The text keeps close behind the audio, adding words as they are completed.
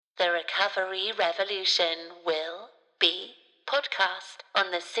The Recovery Revolution will be podcast on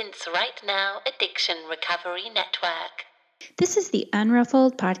the Since Right Now Addiction Recovery Network. This is the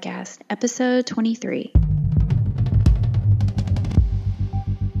Unruffled Podcast, episode 23.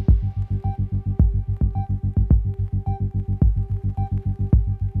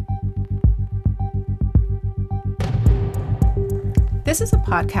 This is a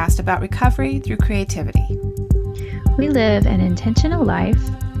podcast about recovery through creativity. We live an intentional life.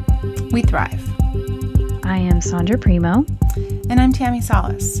 We thrive. I am Sandra Primo. And I'm Tammy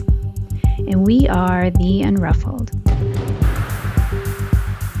Salas. And we are the Unruffled.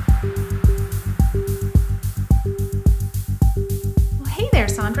 Well, hey there,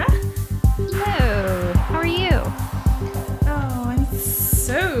 Sandra. Hello. How are you? Oh, I'm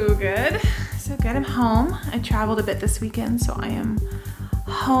so good. So good. I'm home. I traveled a bit this weekend, so I am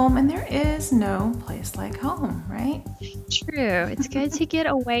home, and there is no place like home, right? True. It's good to get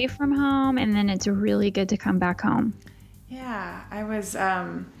away from home, and then it's really good to come back home. Yeah, I was,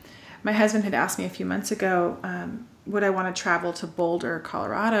 my husband had asked me a few months ago, would I want to travel to Boulder,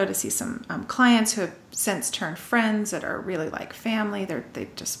 Colorado to see some clients who have since turned friends that are really like family.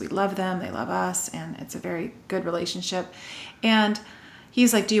 We love them, they love us, and it's a very good relationship. And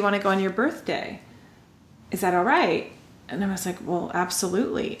he's like, do you want to go on your birthday? Is that all right? And I was like, well,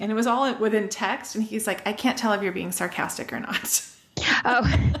 absolutely. And it was all within text. And he's like, I can't tell if you're being sarcastic or not.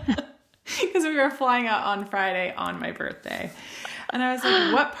 Oh. Because we were flying out on Friday on my birthday. And I was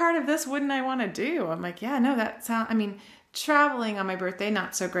like, what part of this wouldn't I want to do? I'm like, yeah, no, traveling on my birthday,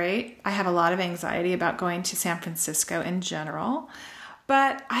 not so great. I have a lot of anxiety about going to San Francisco in general.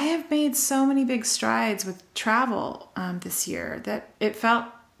 But I have made so many big strides with travel this year that it felt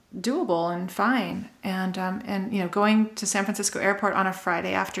doable and fine. And going to San Francisco airport on a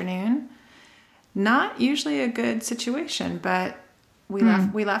Friday afternoon, not usually a good situation, but we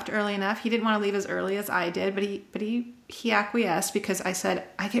left early enough. He didn't want to leave as early as I did, but he acquiesced because I said,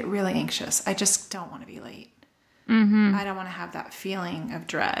 I get really anxious. I just don't want to be late. Mm-hmm. I don't want to have that feeling of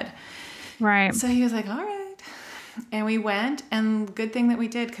dread. Right. So he was like, all right. And we went, and good thing that we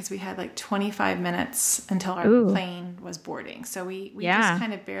did, because we had like 25 minutes until our plane was boarding. So we just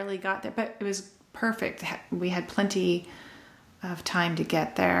kind of barely got there, but it was perfect. We had plenty of time to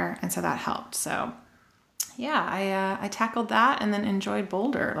get there, and so that helped. So yeah, I tackled that and then enjoyed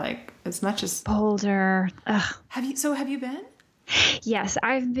Boulder like as much as Boulder. Ugh. Have you been? Yes,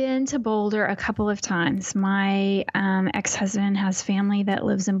 I've been to Boulder a couple of times. My ex-husband has family that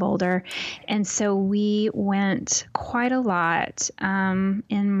lives in Boulder, and so we went quite a lot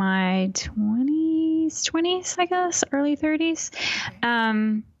in my 20s, I guess, early 30s.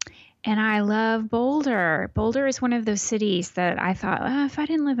 And I love Boulder. Boulder is one of those cities that I thought, if I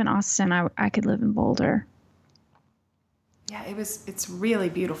didn't live in Austin, I could live in Boulder. Yeah, it's really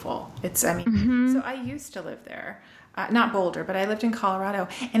beautiful. So I used to live there. Not Boulder, but I lived in Colorado,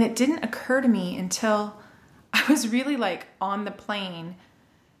 and it didn't occur to me until I was really like on the plane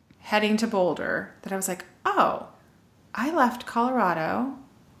heading to Boulder that I was like, oh, I left Colorado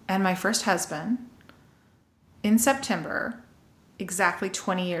and my first husband in September, exactly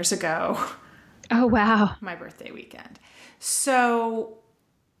 20 years ago. Oh, wow. My birthday weekend. So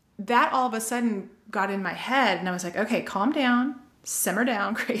that all of a sudden got in my head, and I was like, okay, calm down, simmer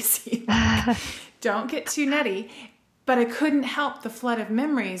down, crazy. Don't get too nutty. But I couldn't help the flood of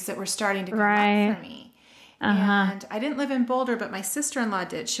memories that were starting to come up for me. And I didn't live in Boulder, but my sister-in-law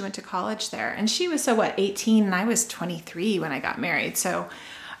did. She went to college there. And she was, 18, and I was 23 when I got married. So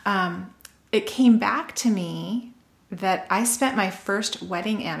it came back to me that I spent my first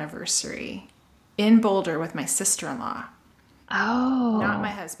wedding anniversary in Boulder with my sister-in-law. Oh. Not my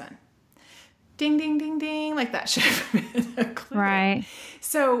husband. Ding, ding, ding, ding, like that should have been a clue. Right.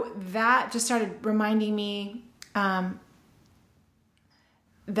 So that just started reminding me,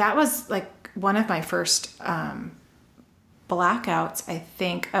 that was like one of my first blackouts, I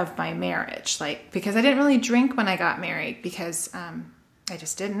think, of my marriage. Like, because I didn't really drink when I got married because I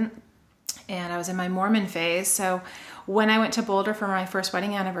just didn't. And I was in my Mormon phase. So when I went to Boulder for my first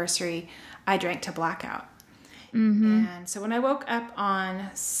wedding anniversary, I drank to blackout. Mm-hmm. And so when I woke up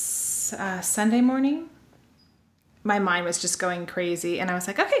on Sunday morning, my mind was just going crazy. And I was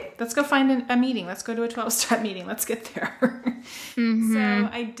like, okay, let's go find a meeting. Let's go to a 12-step meeting. Let's get there. Mm-hmm. So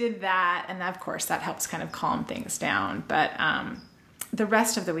I did that. And of course, that helps kind of calm things down. But the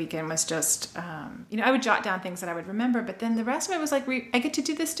rest of the weekend was just, I would jot down things that I would remember. But then the rest of it was like, I get to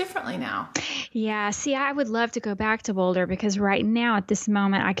do this differently now. Yeah. See, I would love to go back to Boulder because right now at this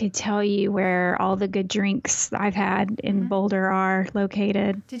moment, I could tell you where all the good drinks I've had in Boulder are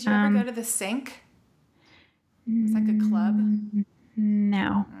located. Did you ever go to the Sink? It's like a club.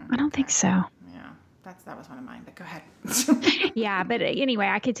 No, I don't think so. Yeah, that was one of mine, but go ahead. Yeah, but anyway,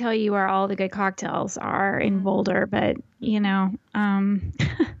 I could tell you where all the good cocktails are in Boulder, but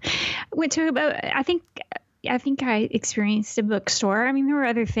went to about, I think I experienced a bookstore. I mean, there were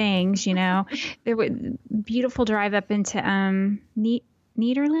other things, there were beautiful drive up into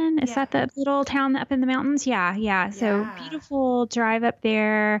Nederland. Is that the little town up in the mountains? Yeah. So beautiful drive up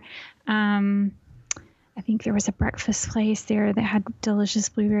there. I think there was a breakfast place there that had delicious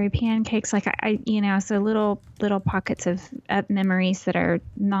blueberry pancakes. Like so little pockets of memories that are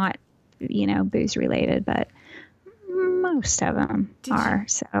not, booze related, but most of them are.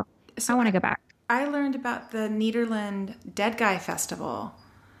 So I want to go back. I learned about the Nederland Dead Guy Festival.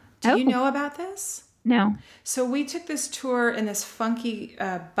 Do you know about this? No. So we took this tour in this funky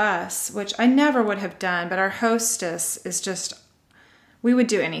bus, which I never would have done, but our hostess is just, we would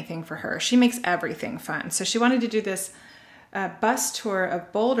do anything for her. She makes everything fun. So she wanted to do this bus tour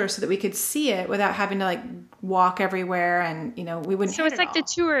of Boulder so that we could see it without having to walk everywhere, and we wouldn't. So it's like the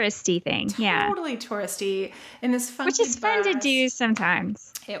touristy thing, totally touristy in this funky which is fun bus. to do sometimes.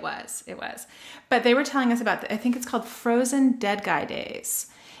 It was, but they were telling us about I think it's called Frozen Dead Guy Days,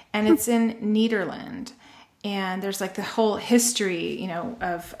 and it's in Nederland, and there's the whole history,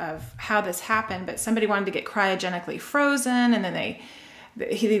 of how this happened. But somebody wanted to get cryogenically frozen, and then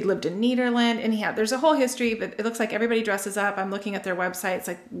he lived in Nederland, and there's a whole history, but it looks like everybody dresses up. I'm looking at their website. It's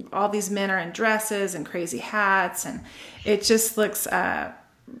all these men are in dresses and crazy hats, and it just looks, I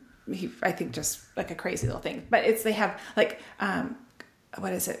think just like a crazy little thing. But they have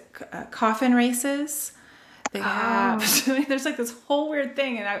what is it? Coffin races. They have, there's this whole weird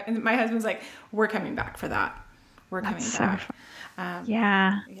thing. And my husband's like, we're coming back for that. We're coming back.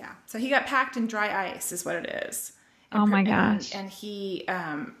 Yeah. So he got packed in dry ice is what it is. Oh my gosh. And he,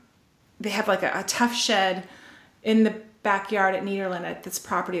 they have a tough shed in the backyard at Nederland at this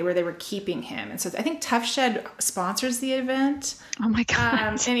property where they were keeping him. And so I think Tough Shed sponsors the event. Oh my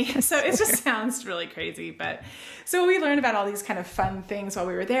God. So it just sounds really crazy. But so we learned about all these kind of fun things while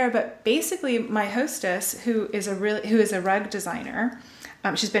we were there. But basically my hostess, who is a rug designer,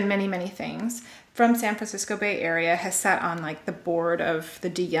 she's been many, many things, from San Francisco Bay Area, has sat on the board of the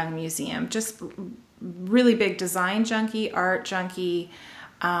De Young Museum, just really big design junkie, art junkie,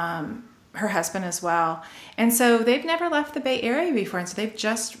 her husband as well. And so they've never left the Bay Area before. And so they've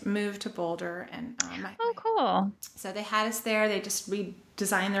just moved to Boulder. And cool. So they had us there. They just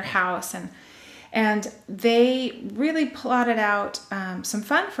redesigned their house, and they really plotted out some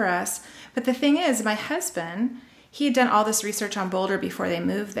fun for us. But the thing is, my husband, he had done all this research on Boulder before they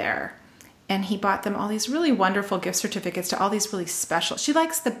moved there. And he bought them all these really wonderful gift certificates to all these really special. She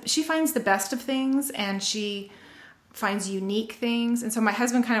finds the best of things, and she finds unique things. And so my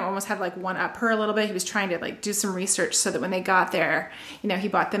husband kind of almost had one up her a little bit. He was trying to do some research so that when they got there, he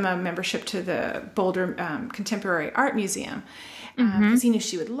bought them a membership to the Boulder Contemporary Art Museum because he knew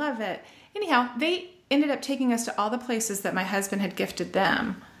she would love it. Anyhow, they ended up taking us to all the places that my husband had gifted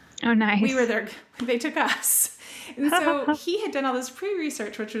them. Oh, nice. We were there. They took us. And so he had done all this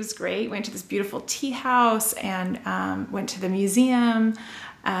pre-research, which was great. Went to this beautiful tea house and went to the museum,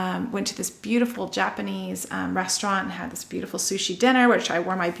 went to this beautiful Japanese restaurant and had this beautiful sushi dinner, which I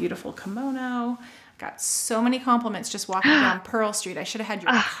wore my beautiful kimono. Got so many compliments just walking down Pearl Street. I should have had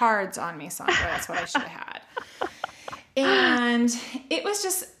your cards on me, Sandra. That's what I should have had. And it was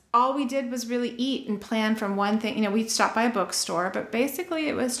just, all we did was really eat and plan from one thing. We stopped by a bookstore, but basically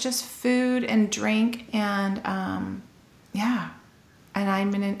it was just food and drink and And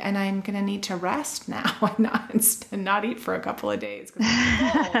I'm gonna need to rest now and not eat for a couple of days because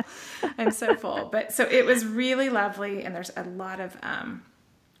I'm full. I'm so full. But so it was really lovely, and there's a lot of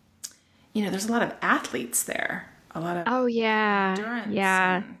there's a lot of athletes there. A lot of endurance.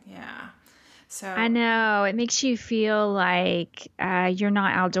 Yeah. So I know it makes you feel like you're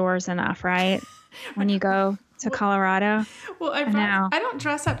not outdoors enough, right? When you go to Colorado. Well, I don't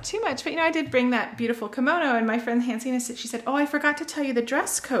dress up too much, but I did bring that beautiful kimono, and my friend Hansina said, she said, "Oh, I forgot to tell you the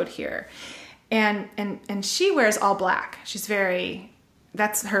dress code here," and she wears all black.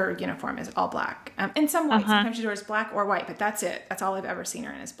 That's her uniform, is all black, and some white. Sometimes she wears black or white, but that's it. That's all I've ever seen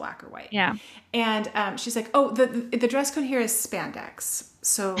her in, is black or white. Yeah. And she's like, "Oh, the dress code here is spandex."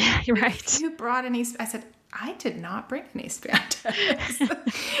 So right. You brought any? I said, I did not bring any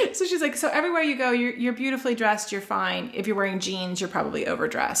spandex. So she's like, so everywhere you go, you're beautifully dressed. You're fine. If you're wearing jeans, you're probably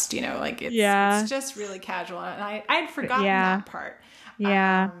overdressed. It's just really casual. And I'd forgotten that part.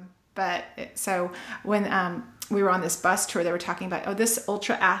 Yeah. So when we were on this bus tour, they were talking about, this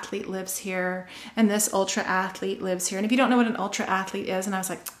ultra athlete lives here, and this ultra athlete lives here. And if you don't know what an ultra athlete is, and I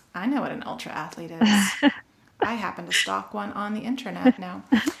was like, I know what an ultra athlete is. I happen to stalk one on the internet now.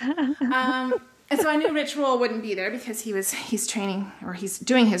 And so I knew Rich Roll wouldn't be there because he's training, or he's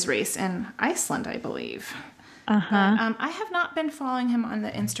doing his race in Iceland, I believe. Uh-huh. I have not been following him on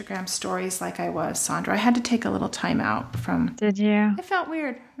the Instagram stories like I was, Sandra. I had to take a little time out from... Did you? It felt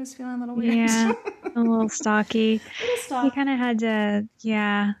weird. I was feeling a little weird. Yeah, a little stalky. You kind of had to,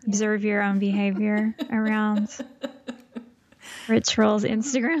 observe your own behavior around Rich Roll's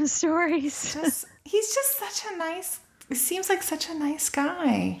Instagram stories. He's just such a nice... It seems like such a nice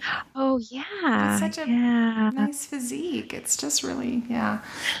guy. Oh, yeah. Such a nice physique. It's just really,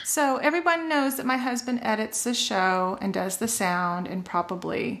 So everyone knows that my husband edits the show and does the sound and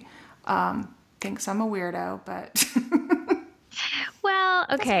probably thinks I'm a weirdo, but... Well,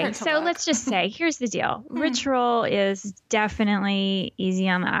 okay, so let's just say, here's the deal. Rich Roll is definitely easy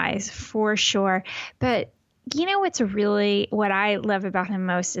on the eyes, for sure. But you know what I love about him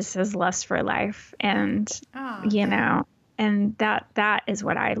most is his lust for life. And, know, and that is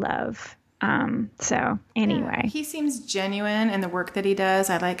what I love. So anyway. He seems genuine in the work that he does.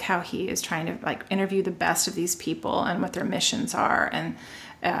 I like how he is trying to interview the best of these people and what their missions are. And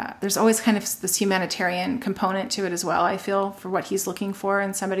there's always kind of this humanitarian component to it as well, I feel, for what he's looking for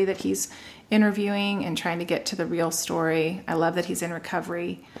in somebody that he's interviewing and trying to get to the real story. I love that he's in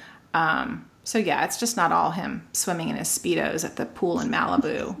recovery. So it's just not all him swimming in his Speedos at the pool in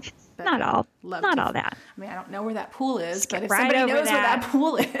Malibu. Not all that. I mean, I don't know where that pool is, but if right somebody knows that. where that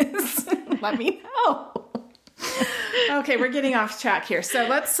pool is, let me know. Okay, we're getting off track here. So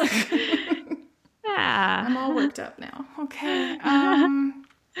let's... I'm all worked up now. Okay.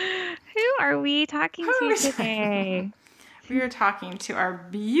 Who are we talking to today? We are talking to our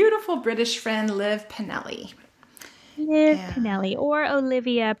beautiful British friend, Liv Pennelle. Liv Pennelle, or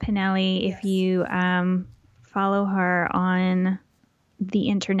Olivia Pennelle, if you follow her on the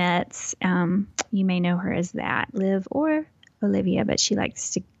internets. You may know her as that, Liv or Olivia, but she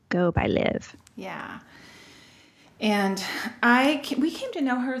likes to go by Liv. Yeah. And we came to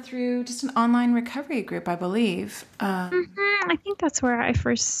know her through just an online recovery group, I believe. I think that's where I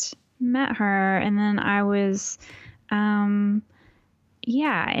first met her. And then I was, and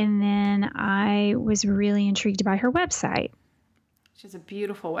then I was really intrigued by her website. Which is a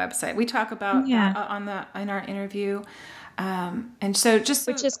beautiful website. We talk about that in our interview. And so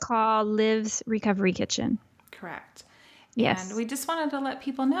which is called Liv's Recovery Kitchen. Correct. Yes. And we just wanted to let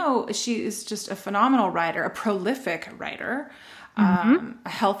people know she is just a phenomenal writer, a prolific writer, a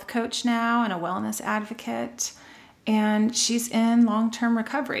health coach now and a wellness advocate. And she's in long-term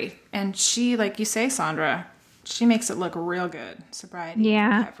recovery. And she, like you say, Sandra, she makes it look real good. Sobriety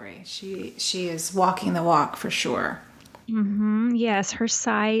and recovery. She is walking the walk for sure. Mm-hmm. Yes, her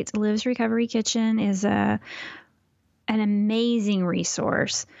site, Liv's Recovery Kitchen, is an amazing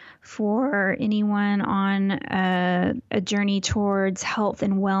resource for anyone on a journey towards health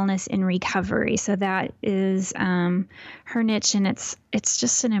and wellness in recovery. So that is her niche, and it's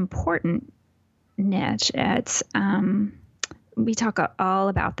just an important niche. It's we talk all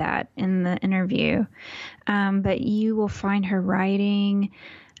about that in the interview, but you will find her writing.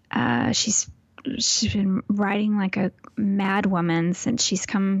 She's been writing like a mad woman since she's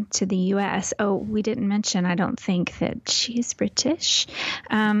come to the U.S. Oh, we didn't mention, I don't think, that she's British.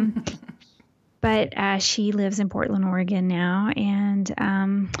 But she lives in Portland, Oregon now, and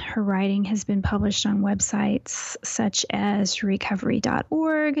her writing has been published on websites such as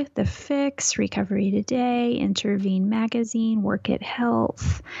recovery.org, The Fix, Recovery Today, Intervene Magazine, Work It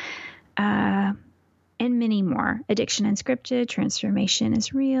Health, and many more. Addiction Unscripted, Transformation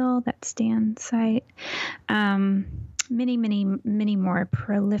is Real, that's Dan's site. Many, many, many more.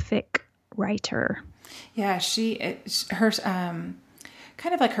 Prolific writer. Yeah, her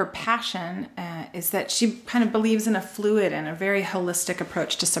kind of like her passion is that she kind of believes in a fluid and a very holistic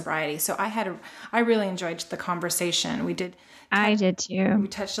approach to sobriety. So I really enjoyed the conversation. I did too. We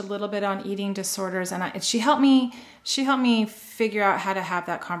touched a little bit on eating disorders, and she helped me figure out how to have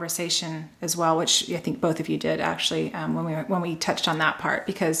that conversation as well, which I think both of you did actually when we touched on that part,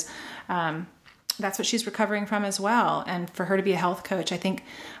 because that's what she's recovering from as well. And for her to be a health coach, I think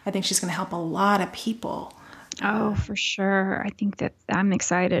she's going to help a lot of people. Oh, for sure. I think that I'm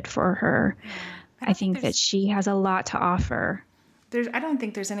excited for her. I think that she has a lot to offer. I don't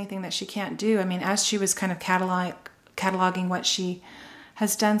think there's anything that she can't do. I mean, as she was kind of cataloging what she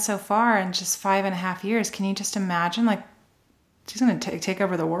has done so far in just 5.5 years, can you just imagine? Like, she's going to take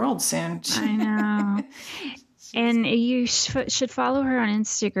over the world soon. I know. And you should follow her on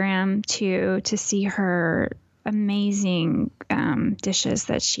Instagram too, to see her amazing dishes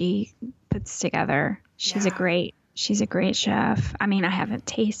that she puts together. She's a great chef. I mean, I haven't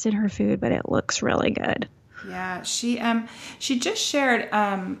tasted her food, but it looks really good. Yeah, she just shared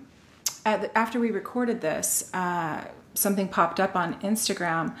after we recorded this, something popped up on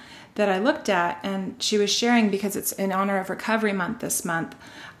Instagram that I looked at, and she was sharing, because it's in honor of Recovery Month this month.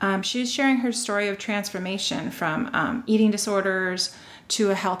 She was sharing her story of transformation from eating disorders to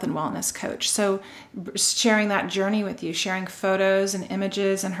a health and wellness coach. So sharing that journey with you, sharing photos and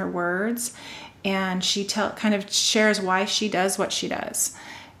images and her words, and she kind of shares why she does what she does.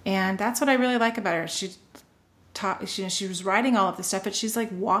 And that's what I really like about her. She was writing all of this stuff, but she's like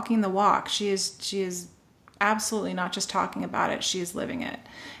walking the walk. She is absolutely not just talking about it, she is living it.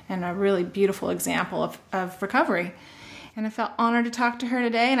 And a really beautiful example of recovery. And I felt honored to talk to her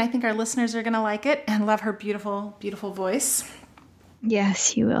today, and I think our listeners are going to like it and love her beautiful, beautiful voice.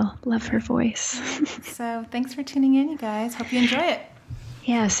 Yes, you will. Love her voice. So thanks for tuning in, you guys. Hope you enjoy it.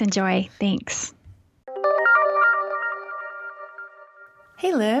 Yes, enjoy. Thanks.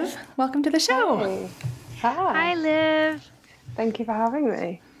 Hey, Liv. Welcome to the show. Hey. Hi. Hi, Liv. Thank you for having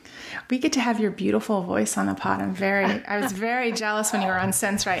me. We get to have your beautiful voice on the pod. I was very jealous when you were on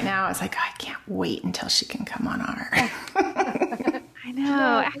Sense Right Now. I was like, I can't wait until she can come on our. I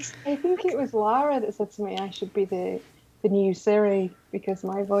know. I think it was Lara that said to me I should be the new Siri, because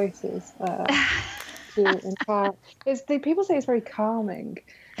my voice is people say it's very calming.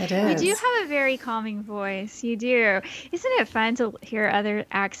 It is. You do have a very calming voice. You do. Isn't it fun to hear other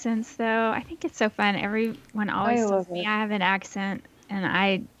accents, though? I think it's so fun. Everyone always tells me I have an accent, and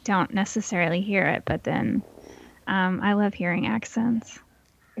I don't necessarily hear it, but then I love hearing accents.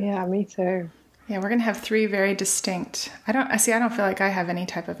 Yeah, me too. Yeah, we're gonna have 3 very distinct. I don't feel like I have any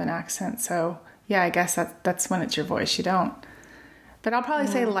type of an accent, so yeah, I guess that's when it's your voice. You don't. But I'll probably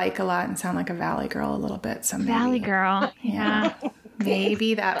say like a lot and sound like a Valley girl a little bit. So maybe, Valley girl. Yeah.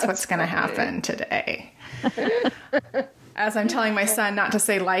 Maybe that's what's going to happen today. As I'm telling my son not to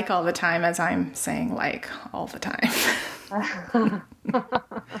say like all the time, as I'm saying like all the time.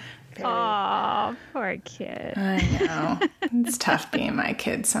 Oh, poor kid. I know. It's tough being my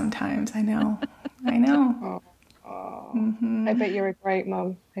kid sometimes. I know. Mm-hmm. I bet you're a great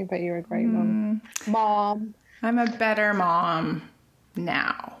mom. Mom. I'm a better mom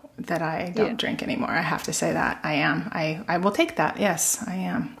now that I don't drink anymore. I have to say that. I am. I will take that. Yes, I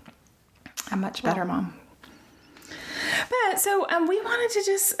am. A much better mom. But so we wanted to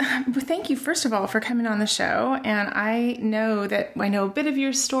just thank you, first of all, for coming on the show. And I know a bit of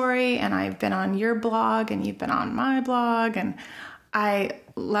your story, and I've been on your blog and you've been on my blog, and I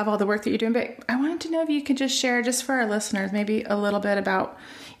love all the work that you're doing. But I wanted to know if you could just share, just for our listeners, maybe a little bit about,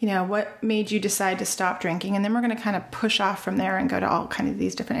 what made you decide to stop drinking. And then we're going to kind of push off from there and go to all kind of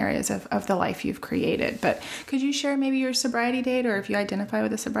these different areas of the life you've created. But could you share maybe your sobriety date, or if you identify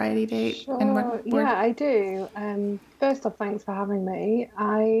with a sobriety date? Sure. And Yeah, I do. First off, thanks for having me.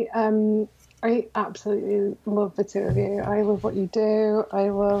 I absolutely love the two of you. I love what you do. I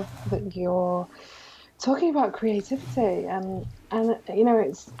love that you're talking about creativity, and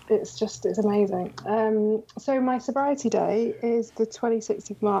it's amazing. So my sobriety day is the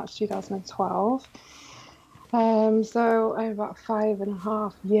 26th of March 2012. So I'm about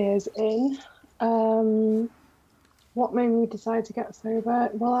 5.5 years in. What made me decide to get sober?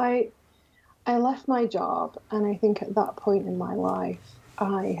 Well, I left my job, and I think at that point in my life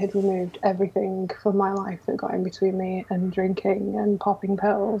I had removed everything from my life that got in between me and drinking and popping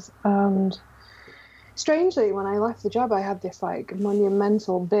pills. And strangely, when I left the job, I had this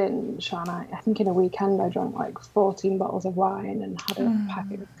monumental binge, and I think in a weekend I drank 14 bottles of wine and had a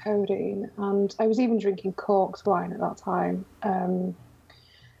packet of codeine, and I was even drinking corked wine at that time.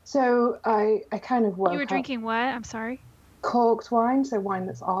 So I kind of woke up. You were drinking what? I'm sorry? Corked wine, so wine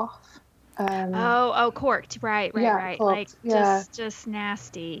that's off. Corked. Right. Corked, yeah. Just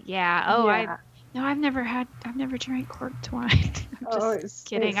nasty. Yeah. Oh, yeah. I've never drank corked wine. I'm just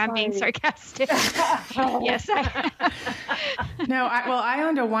kidding. I'm being sarcastic. Yes. No, I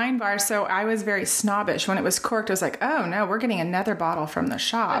owned a wine bar, so I was very snobbish. When it was corked, I was like, oh no, we're getting another bottle from the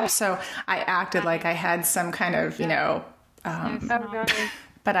shop. So I acted like I had some kind of,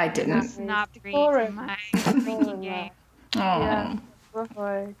 but I didn't. Snobbed in my drinking game. Yeah,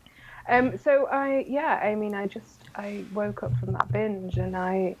 lovely. So I woke up from that binge, and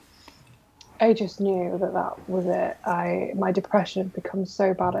I just knew that was it. My depression had become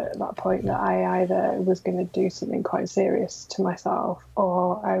so bad at that point that I either was going to do something quite serious to myself,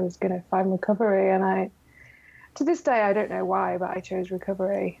 or I was going to find recovery. And to this day, I don't know why, but I chose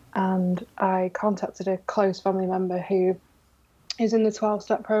recovery. And I contacted a close family member who is in the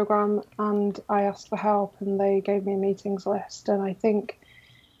 12-step program, and I asked for help, and they gave me a meetings list. And I think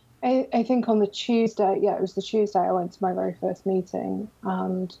on the Tuesday, it was the Tuesday I went to my very first meeting,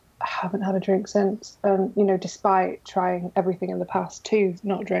 and haven't had a drink since. And, you know, despite trying everything in the past to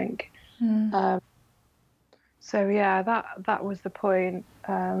not drink. So yeah, that was the point.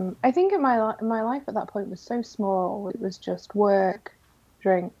 I think my life at that point was so small. It was just work,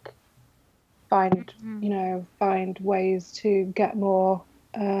 drink, find ways to get more.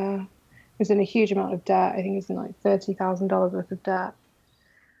 I was in a huge amount of debt. I think it was in like $30,000 worth of debt.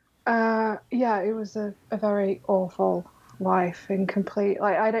 It was a very awful life, incomplete.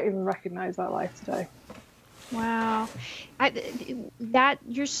 Like, I don't even recognize that life today. Wow. That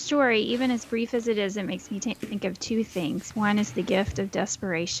your story, even as brief as it is, it makes me think of two things. One is the gift of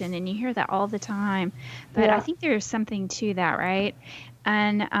desperation, and you hear that all the time. But I think there's something to that, right?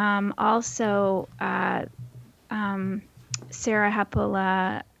 And also Sarah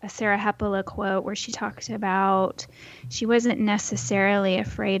Hepola quote where she talked about she wasn't necessarily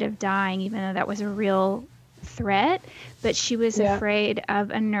afraid of dying, even though that was a real threat, but she was afraid of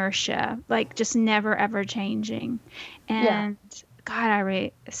inertia, like just never ever changing. And God,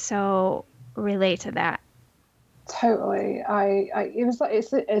 I so relate to that. Totally. It was like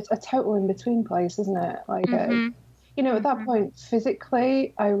it's a total in between place, isn't it? Like, you know, at that point,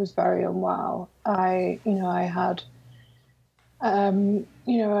 physically, I was very unwell. I had an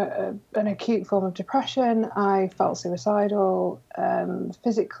acute form of depression. I felt suicidal.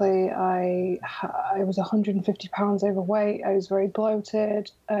 Physically, I was 150 pounds overweight. I was very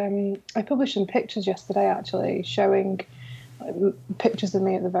bloated. I published some pictures yesterday, actually, showing pictures of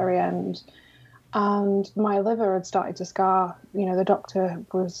me at the very end. And my liver had started to scar. You know, the doctor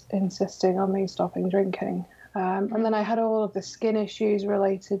was insisting on me stopping drinking. And then I had all of the skin issues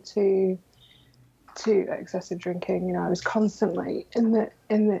related to excessive drinking. You know, I was constantly in the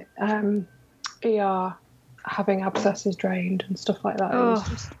ER having abscesses drained and stuff like that. It was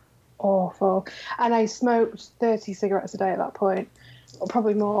just awful. And I smoked 30 cigarettes a day at that point, or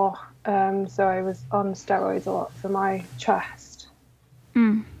probably more. So I was on steroids a lot for my chest.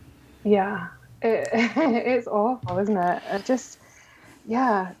 Yeah, it's awful, isn't it?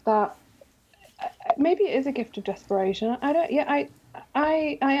 That maybe it is a gift of desperation.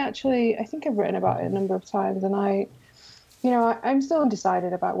 I actually think I've written about it a number of times, and I'm still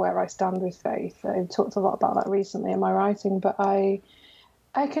undecided about where I stand with faith. I've talked a lot about that recently in my writing, but I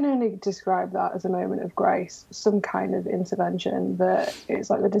can only describe that as a moment of grace, some kind of intervention that it's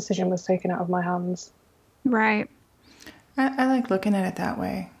like the decision was taken out of my hands. Right. I like looking at it that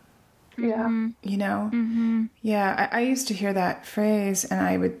way. Yeah. You know? Yeah, I used to hear that phrase, and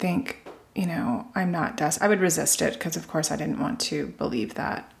I would think, you know, I'm not I would resist it because, of course, I didn't want to believe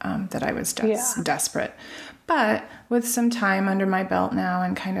that I was desperate. But with some time under my belt now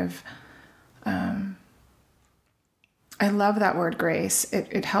and kind of, I love that word grace.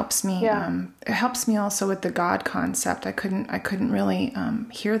 It helps me. It helps me also with the God concept. I couldn't really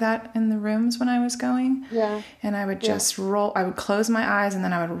hear that in the rooms when I was going. Yeah. And I would just roll. I would close my eyes and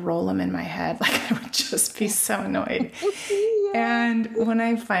then I would roll them in my head. Like I would just be so annoyed. And when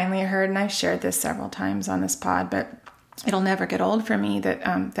I finally heard, and I've shared this several times on this pod, but it'll never get old for me, that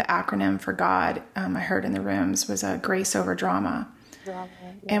the acronym for God I heard in the rooms was grace over drama.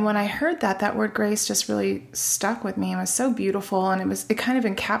 And when I heard that word grace just really stuck with me. It was so beautiful, and it kind of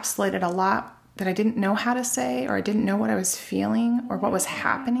encapsulated a lot that I didn't know how to say, or I didn't know what I was feeling or what was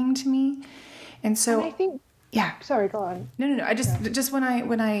happening to me. And so I think sorry, go on. No. I just when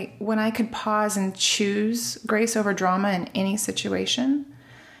I could pause and choose grace over drama in any situation,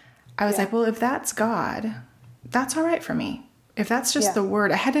 I was like, well, if that's God, that's all right for me. If that's just the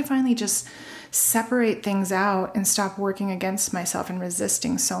word, I had to finally just separate things out and stop working against myself and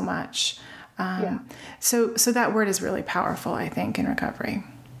resisting so much. So that word is really powerful, I think, in recovery.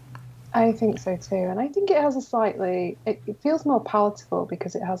 I think so too. And I think it has it feels more palatable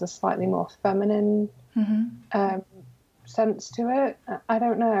because it has a slightly more feminine sense to it. I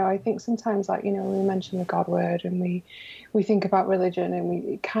don't know. I think sometimes, like, you know, when we mention the God word and we think about religion, and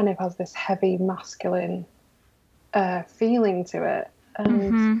it kind of has this heavy masculine feeling to it.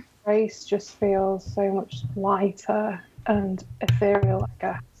 And grace just feels so much lighter and ethereal, I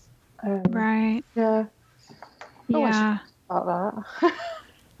guess. Right. Yeah. Yeah. About that.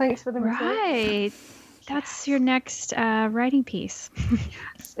 Thanks for the message. Right. That's your next writing piece.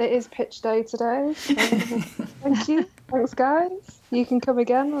 It is pitch day today. So thank you. Thanks, guys. You can come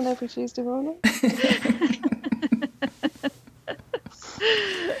again on every Tuesday morning.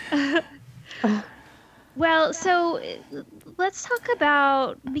 Well, so let's talk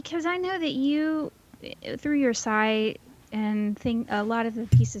about, because I know that you, through your site and a lot of the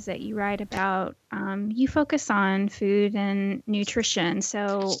pieces that you write about, you focus on food and nutrition.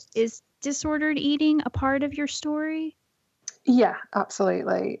 So is disordered eating a part of your story? Yeah,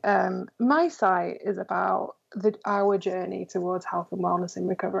 absolutely. My site is about our journey towards health and wellness in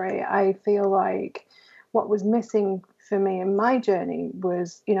recovery. I feel like what was missing for me in my journey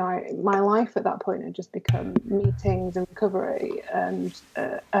was, my life at that point had just become meetings and recovery and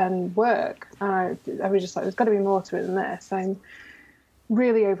work. And I was just like, there's got to be more to it than this. I'm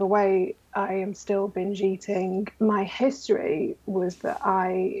really overweight. I am still binge eating. My history was that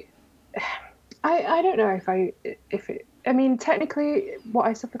I don't know I mean, technically what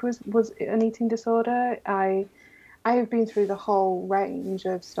I suffered was an eating disorder. I have been through the whole range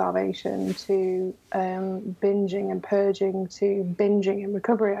of starvation to binging and purging to binging and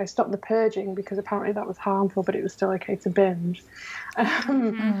recovery. I stopped the purging because apparently that was harmful, but it was still okay to binge.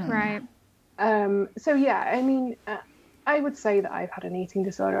 Right. So yeah, I mean, I would say that I've had an eating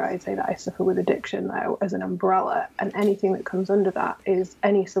disorder. I'd say that I suffer with addiction, though, as an umbrella. And anything that comes under that is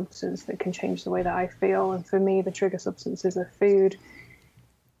any substance that can change the way that I feel. And for me, the trigger substances are food,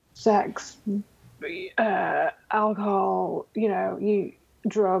 sex, alcohol,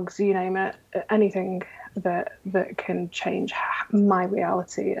 drugs, you name it, anything that can change my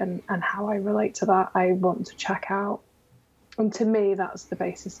reality and how I relate to that, I want to check out. And to me, that's the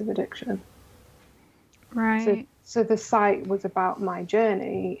basis of addiction. Right. So the site was about my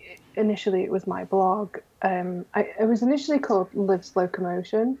journey. Initially, it was my blog. It was initially called Liv's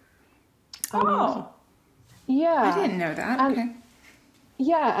Locomotion. Oh. Yeah. I didn't know that. Okay.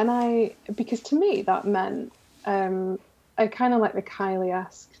 Yeah, and because to me that meant, I kind of like the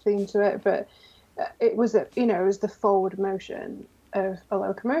Kylie-esque theme to it, but it was it was the forward motion of a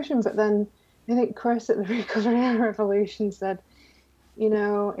locomotion. But then I think Chris at the Recovery Revolution said,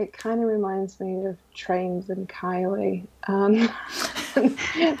 it kind of reminds me of trains and Kylie. And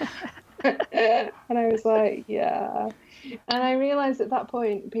I was like, yeah. And I realized at that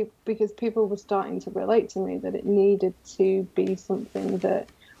point, because people were starting to relate to me, that it needed to be something that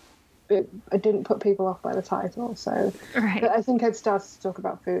I didn't put people off by the title. So Right. I think I'd started to talk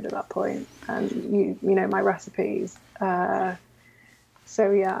about food at that point, and my recipes.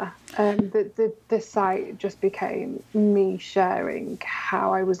 So yeah, the site just became me sharing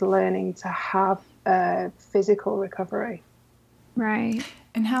how I was learning to have physical recovery. Right.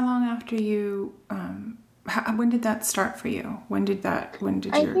 And how long after you? When did that start for you? When did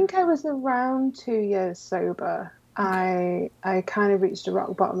you? I think I was around 2 years sober. Okay. I kind of reached a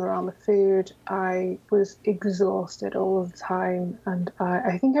rock bottom around the food. I was exhausted all of the time, and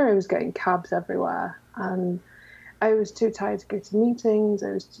I think I was getting cabs everywhere, and I was too tired to go to meetings.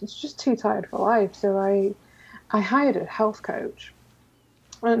 I was just too tired for life. So I hired a health coach,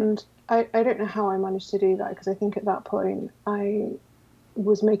 and I don't know how I managed to do that, because I think at that point I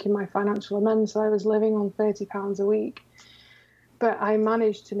was making my financial amends. So I was living on £30 a week, but I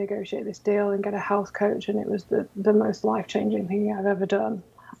managed to negotiate this deal and get a health coach, and it was the most life-changing thing I've ever done.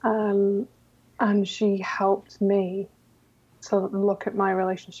 And she helped me to look at my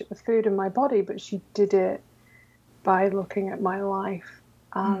relationship with food and my body, but she did it by looking at my life,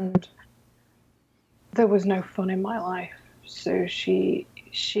 and there was no fun in my life. So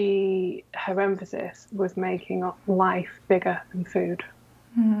her emphasis was making life bigger than food.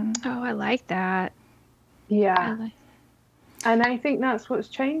 Oh, I like that. Yeah. And I think that's what's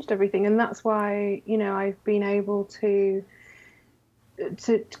changed everything. And that's why, I've been able to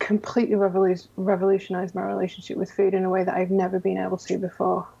completely revolutionize my relationship with food in a way that I've never been able to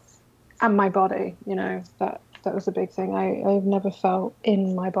before. And my body, that was a big thing. I've never felt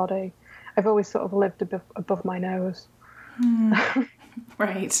in my body. I've always sort of lived above my nose.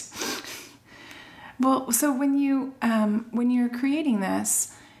 Right. Well, so when you're creating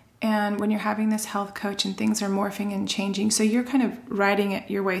this, and when you're having this health coach and things are morphing and changing, so you're kind of riding it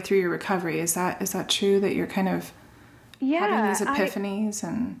your way through your recovery. Is that true, that you're kind of having these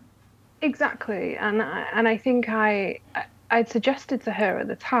epiphanies? Exactly. And I think I'd suggested to her at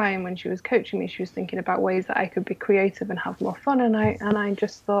the time when she was coaching me, she was thinking about ways that I could be creative and have more fun. And I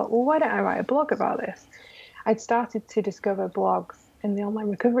just thought, well, why don't I write a blog about this? I'd started to discover blogs in the online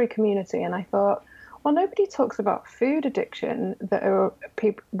recovery community, and I thought, well, nobody talks about food addiction that are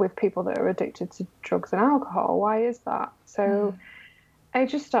with people that are addicted to drugs and alcohol. Why is that? So I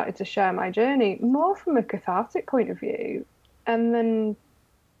just started to share my journey more from a cathartic point of view. And then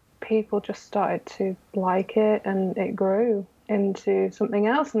people just started to like it, and it grew into something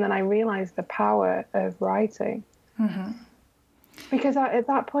else. And then I realized the power of writing. Mm-hmm. Because at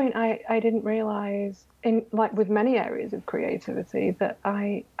that point, I didn't realize, with many areas of creativity, that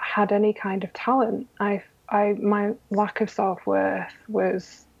I had any kind of talent. My lack of self-worth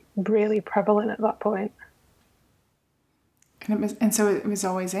was really prevalent at that point. And so it was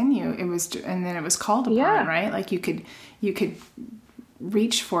always in you. And then it was called upon, right? Like you could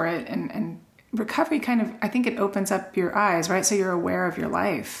reach for it, and recovery kind of, I think it opens up your eyes, right? So you're aware of your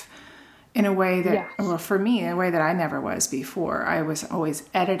life in a way that, well, for me, in a way that I never was before. I was always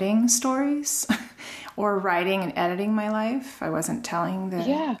editing stories or writing and editing my life. I wasn't telling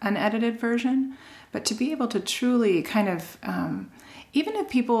the unedited version. But to be able to truly kind of, even if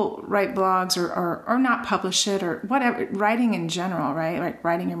people write blogs or not publish it or whatever, writing in general, right? Like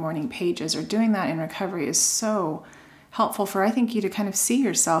writing your morning pages or doing that in recovery is so helpful for, I think, you to kind of see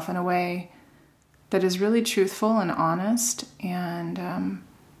yourself in a way that is really truthful and honest, and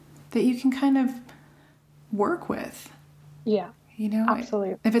that you can kind of work with. Yeah. You know,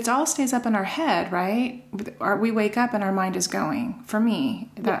 absolutely. If it all stays up in our head, right? We wake up and our mind is going. For me,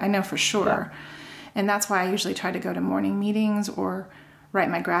 that I know for sure. Yeah. And that's why I usually try to go to morning meetings or write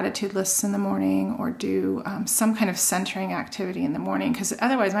my gratitude lists in the morning or do some kind of centering activity in the morning, because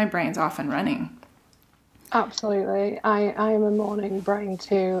otherwise my brain's often running. Absolutely. I am a morning brain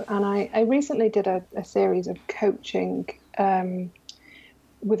too. And I recently did a series of coaching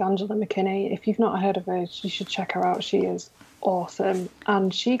with Angela McKinney. If you've not heard of her, you should check her out. She is awesome.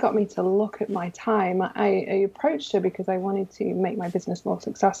 And she got me to look at my time. I approached her because I wanted to make my business more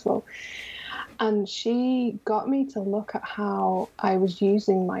successful. And she got me to look at how I was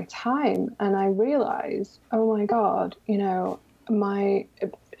using my time. And I realized, oh my God, you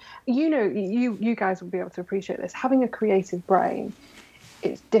guys will be able to appreciate this. Having a creative brain,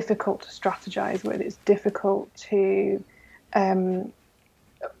 it's difficult to strategize with. It's difficult to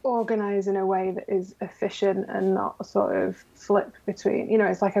organize in a way that is efficient and not sort of flip between,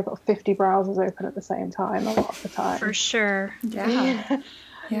 it's like I've got 50 browsers open at the same time a lot of the time. For sure. Yeah.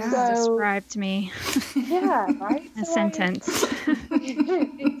 Yeah. Described me. Yeah, right? A sentence.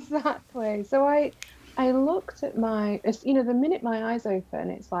 Exactly. So I looked at the minute my eyes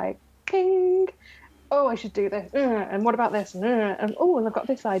open, it's like, ping, oh, I should do this, and what about this, and I've got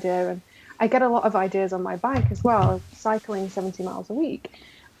this idea. And I get a lot of ideas on my bike as well, cycling 70 miles a week.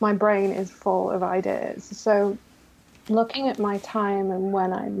 My brain is full of ideas. So looking at my time and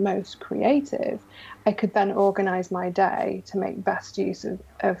when I'm most creative, I could then organize my day to make best use of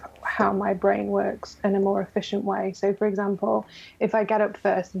how my brain works in a more efficient way. So, for example, if I get up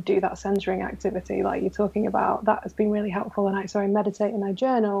first and do that centering activity like you're talking about, that has been really helpful. And I meditate and I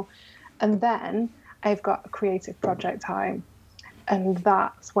journal, and then I've got a creative project time. And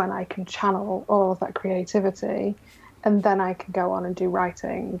that's when I can channel all of that creativity. And then I can go on and do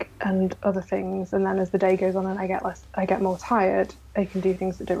writing and other things. And then as the day goes on and I get more tired, I can do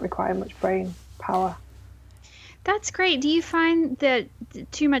things that don't require much brain power. That's great. Do you find that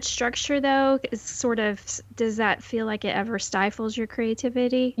too much structure, though, does that feel like it ever stifles your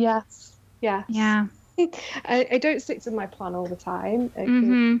creativity? Yes. Yeah. I don't stick to my plan all the time.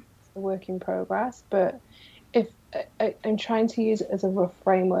 It's a work in progress. But if I'm trying to use it as a rough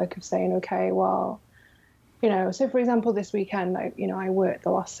framework of saying, okay, well, so for example, this weekend, I worked the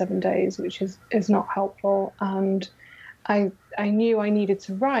last 7 days, which is not helpful. And I knew I needed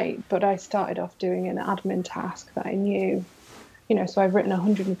to write, but I started off doing an admin task that I knew, so I've written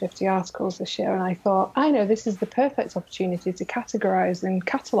 150 articles this year, and I thought, I know this is the perfect opportunity to categorize and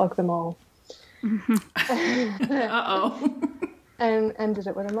catalog them all. Uh-oh. And ended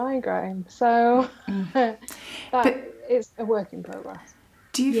up with a migraine. So it's a work in progress.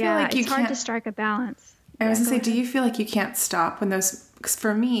 Do you feel like it's hard to strike a balance? I was going to say, do you feel like you can't stop when those, because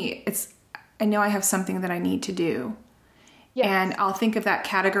for me, I know I have something that I need to do. Yes. And I'll think of that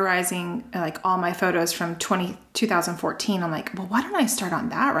categorizing like all my photos from 2014. I'm like, well, why don't I start on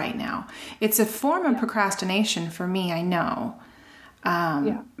that right now? It's a form of procrastination for me, I know.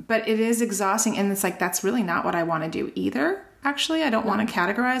 But it is exhausting. And it's like, that's really not what I want to do either. Actually, I don't want to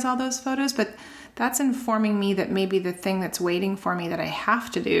categorize all those photos, but that's informing me that maybe the thing that's waiting for me that I have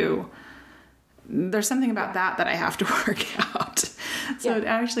to do, there's something about that I have to work out. So it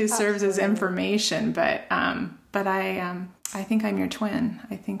actually serves as information, but I think I'm your twin.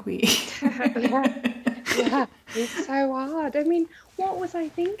 I think we. Yeah, it's so hard. I mean, what was I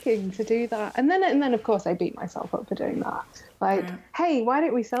thinking to do that? And then of course I beat myself up for doing that. Like, hey, why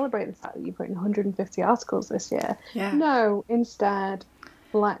don't we celebrate the fact that you've written 150 articles this year? Yeah. No, instead,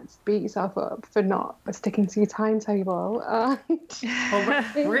 let's beat yourself up for not sticking to your timetable. Well,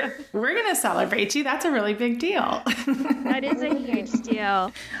 we're going to celebrate you. That's a really big deal. That is a huge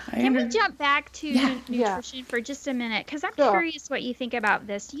deal. Can we jump back to nutrition for just a minute? Because I'm curious what you think about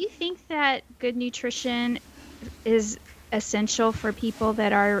this. Do you think that good nutrition is essential for people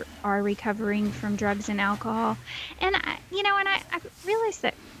that are recovering from drugs and alcohol? And I realize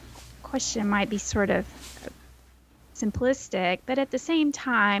that question might be sort of simplistic, but at the same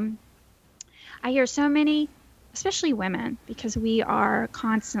time, I hear so many, especially women, because we are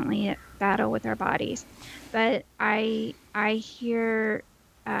constantly at battle with our bodies. But I hear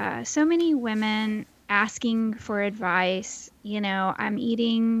so many women asking for advice. I'm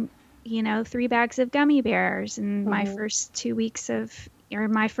eating, 3 bags of gummy bears in my first 2 weeks or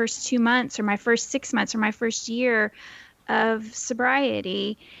my first 2 months, or my first 6 months, or my first year of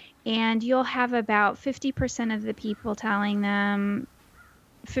sobriety. And you'll have about 50% of the people telling them,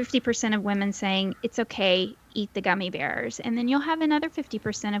 50% of women saying, it's okay, eat the gummy bears. And then you'll have another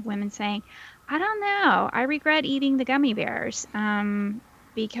 50% of women saying, I don't know, I regret eating the gummy bears,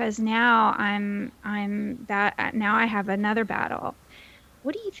 because now now I have another battle.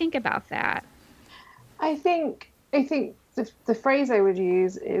 What do you think about that? I think the phrase I would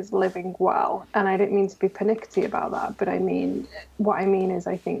use is living well, and I don't mean to be pernickety about that, but what I mean is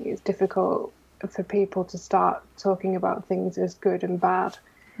I think it's difficult for people to start talking about things as good and bad.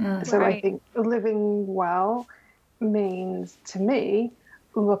 So Right. I think living well means, to me,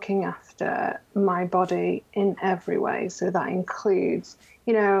 looking after my body in every way. So that includes,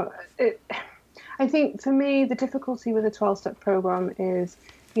 I think for me, the difficulty with a 12-step program is,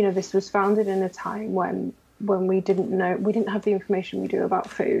 this was founded in a time when we didn't have the information we do about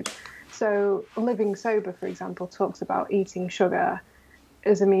food. So Living Sober, for example, talks about eating sugar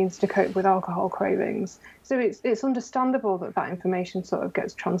as a means to cope with alcohol cravings. So it's understandable that information sort of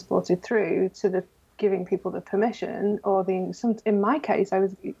gets transported through to the giving people the permission, or in my case, I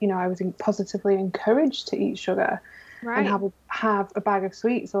was positively encouraged to eat sugar, Right. and have a bag of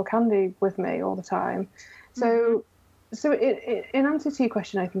sweets or candy with me all the time. So in answer to your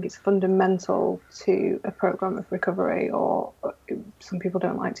question, I think it's fundamental to a program of recovery, or some people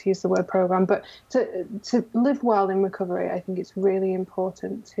don't like to use the word program, but to live well in recovery, I think it's really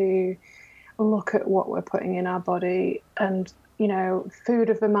important to look at what we're putting in our body, and, food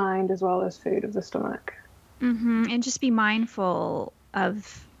of the mind as well as food of the stomach. And just be mindful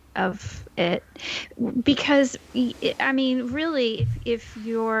of it, because really, if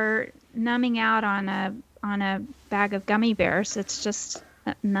you're numbing out on a bag of gummy bears, it's just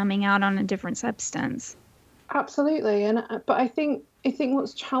numbing out on a different substance. Absolutely. But I think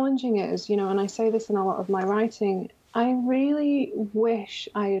what's challenging is, and I say this in a lot of my writing, I really wish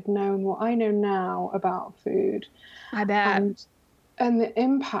I had known what I know now about food. I bet. And the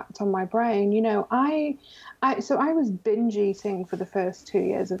impact on my brain. I was binge eating for the first 2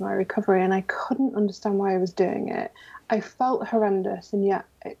 years of my recovery, and I couldn't understand why I was doing it. I felt horrendous, and yet,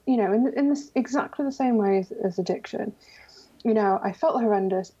 in this exactly the same way as addiction. I felt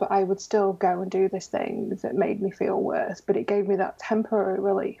horrendous, but I would still go and do this thing that made me feel worse, but it gave me that temporary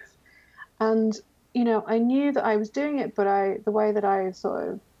relief. And, I knew that I was doing it, but the way that I sort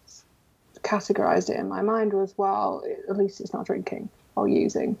of categorized it in my mind was, well, at least it's not drinking or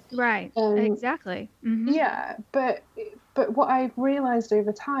using. Right. Exactly. Mm-hmm. Yeah. But what I've realized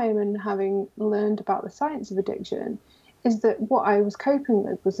over time, and having learned about the science of addiction, is that what I was coping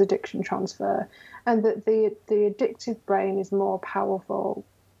with was addiction transfer, and that the addictive brain is more powerful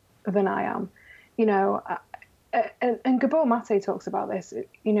than I am. And Gabor Mate talks about this.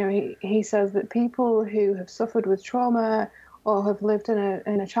 He says that people who have suffered with trauma or have lived in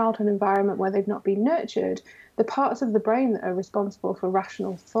a childhood environment where they've not been nurtured, the parts of the brain that are responsible for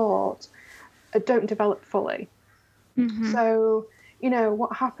rational thought don't develop fully. Mm-hmm. So,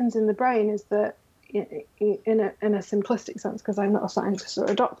 what happens in the brain is that, in a simplistic sense, because I'm not a scientist or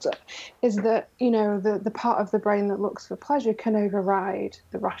a doctor, is that, the part of the brain that looks for pleasure can override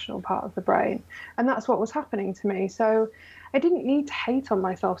the rational part of the brain. And that's what was happening to me. So I didn't need to hate on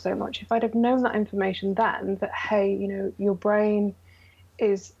myself so much. If I'd have known that information then, that, hey, your brain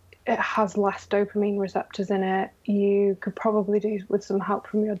it has less dopamine receptors in it, you could probably do with some help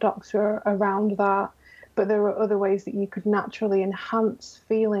from your doctor around that. But there are other ways that you could naturally enhance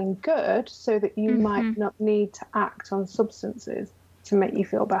feeling good, so that you might not need to act on substances to make you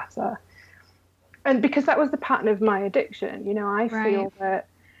feel better. And because that was the pattern of my addiction, I feel that,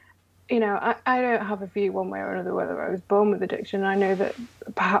 I don't have a view one way or another whether I was born with addiction. I know that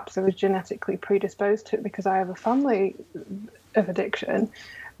perhaps I was genetically predisposed to it because I have a family of addiction.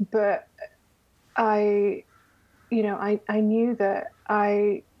 But I knew that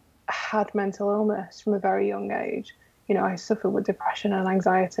I had mental illness from a very young age. I suffered with depression and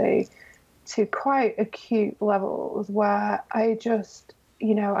anxiety to quite acute levels, where I just,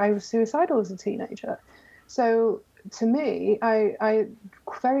 I was suicidal as a teenager. So to me, I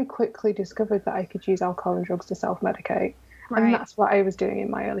very quickly discovered that I could use alcohol and drugs to self-medicate. Right. And that's what I was doing in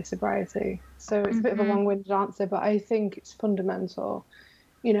my early sobriety. So it's a bit of a long-winded answer, but I think it's fundamental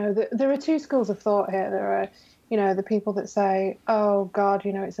You know, there are two schools of thought here. There are, you know, the people that say, oh God,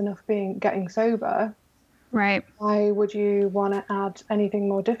 you know, it's enough getting sober. Right. Why would you want to add anything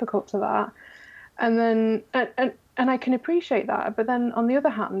more difficult to that? And then, and I can appreciate that. But then on the other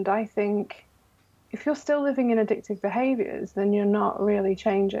hand, I think if you're still living in addictive behaviors, then you're not really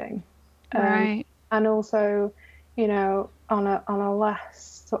changing. Right. And also, you know, on a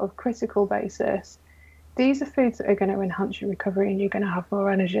less sort of critical basis, these are foods that are going to enhance your recovery and you're going to have more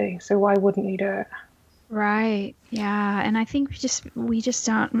energy. So why wouldn't you do it? Right. Yeah. And I think we just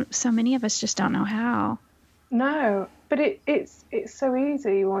don't, so many of us just don't know how. No, but it's so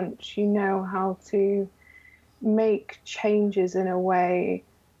easy once you know how to make changes in a way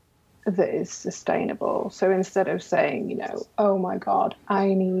that is sustainable. So instead of saying, you know, oh my God, I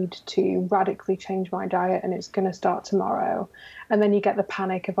need to radically change my diet and it's going to start tomorrow. And then you get the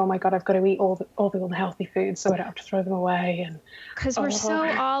panic of, oh my God, I've got to eat all the unhealthy foods so I don't have to throw them away. And because we're so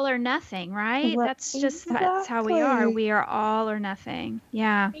all or nothing, right? That's just, that's how we are. We are all or nothing.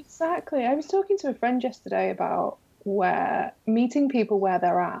 Yeah. Exactly. I was talking to a friend yesterday about meeting people where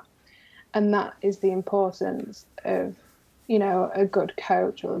they're at. And that is the importance of, you know, a good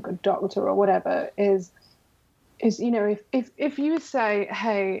coach or a good doctor or whatever is, you know, if you say,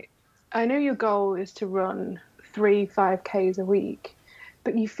 hey, I know your goal is to run 5Ks a week,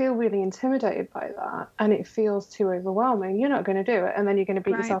 but you feel really intimidated by that and it feels too overwhelming, you're not going to do it. And then you're going to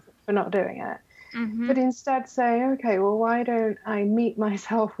beat yourself up for not doing it. Mm-hmm. But instead say, okay, well, why don't I meet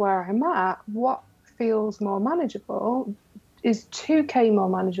myself where I'm at? What feels more manageable? Is 2K more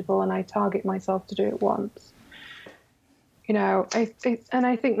manageable and I target myself to do it once? You know, I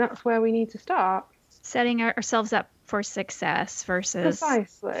think that's where we need to start. Setting ourselves up for success versus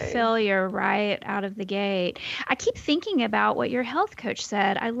Precisely. Failure right out of the gate. I keep thinking about what your health coach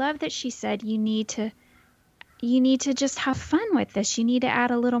said. I love that she said you need to just have fun with this. You need to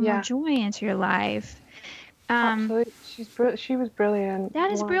add a little more joy into your life. Absolutely. She was brilliant.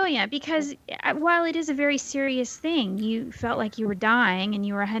 That is brilliant because while it is a very serious thing, you felt like you were dying and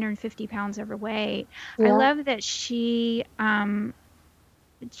you were 150 pounds overweight. Yeah. I love that she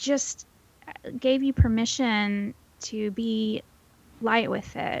just gave you permission to be light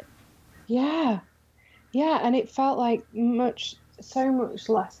with it. Yeah. Yeah. And it felt like so much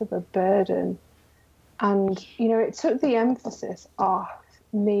less of a burden. And, you know, it took the emphasis off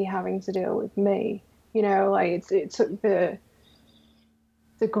me having to deal with me. You know, like it took the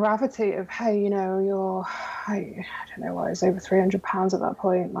gravity of, hey, you know, I don't know, I was over 300 pounds at that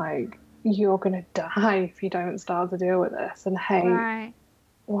point. Like, you're going to die if you don't start to deal with this. And hey,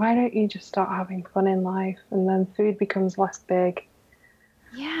 why don't you just start having fun in life? And then food becomes less big.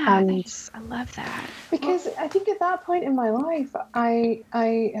 Yeah, I love that. Because I think at that point in my life, I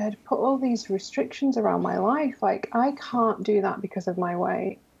had put all these restrictions around my life. Like, I can't do that because of my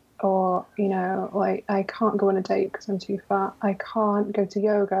weight. Or, you know, like, I can't go on a date because I'm too fat. I can't go to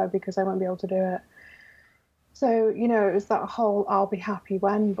yoga because I won't be able to do it. So, you know, it was that whole I'll be happy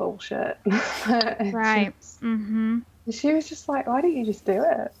when bullshit. Right. Mm-hmm. She was just like, why don't you just do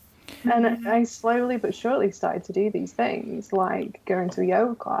it? Mm-hmm. And I slowly but surely started to do these things, like going to a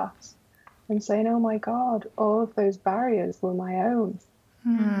yoga class and saying, oh my God, all of those barriers were my own.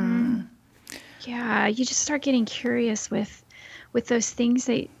 Mm-hmm. Yeah, you just start getting curious with those things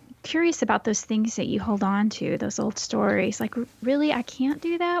curious about those things that you hold on to, those old stories. Like, really, I can't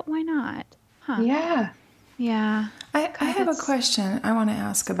do that? Why not? Huh. Yeah. Yeah. I have a question I want to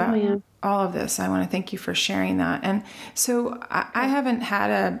ask about all of this. I want to thank you for sharing that. And so I haven't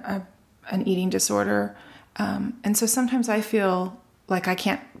had an eating disorder. And so sometimes I feel like I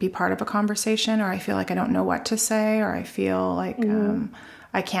can't be part of a conversation, or I feel like I don't know what to say, or I feel like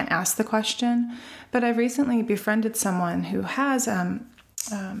I can't ask the question. But I've recently befriended someone who has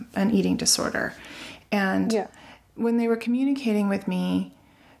an eating disorder. And when they were communicating with me,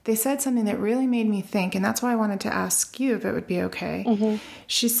 they said something that really made me think, and that's why I wanted to ask you if it would be okay. Mm-hmm.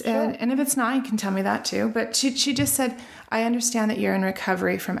 She said, and if it's not, you can tell me that too, but she just said, I understand that you're in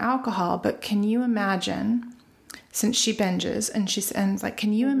recovery from alcohol, but can you imagine, since she binges, and like,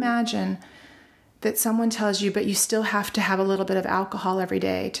 can you imagine that someone tells you, but you still have to have a little bit of alcohol every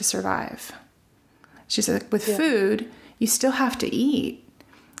day to survive? She said, with food, you still have to eat.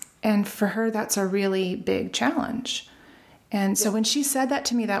 And for her, that's a really big challenge. And so when she said that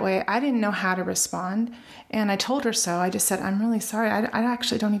to me that way, I didn't know how to respond. And I told her so. I just said, I'm really sorry. I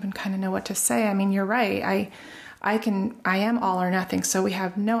actually don't even kind of know what to say. I mean, you're right. I am all or nothing. So we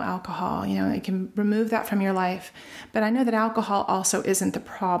have no alcohol, you know, you can remove that from your life. But I know that alcohol also isn't the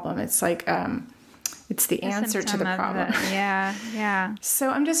problem. It's like, It's the answer to the problem. Yeah. So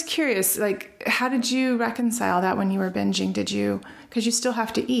I'm just curious, like, how did you reconcile that when you were binging? Because you still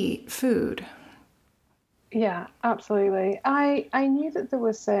have to eat food. Yeah, absolutely. I knew that there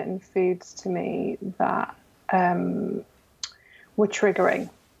were certain foods to me that were triggering.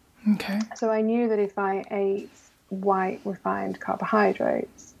 Okay. So I knew that if I ate white refined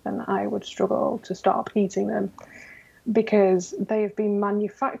carbohydrates, then I would struggle to stop eating them because they have been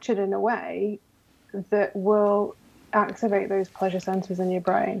manufactured in a way that will activate those pleasure centers in your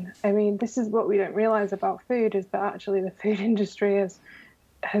brain. I mean, this is what we don't realize about food, is that actually the food industry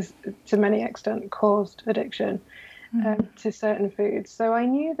has to many extent caused addiction to certain foods. So I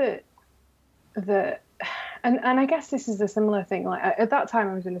knew that and I guess this is a similar thing. Like at that time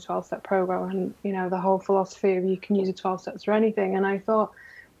I was in a 12-step program, and you know, the whole philosophy of you can use a 12 steps for anything, and I thought,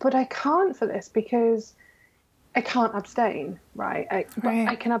 but I can't for this because I can't abstain, right?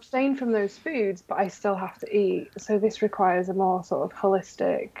 I can abstain from those foods, but I still have to eat. So this requires a more sort of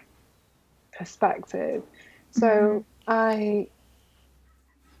holistic perspective. So I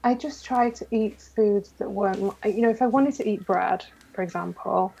just tried to eat foods that weren't, you know, if I wanted to eat bread, for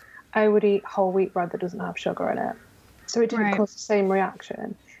example, I would eat whole wheat bread that doesn't have sugar in it. So it didn't cause the same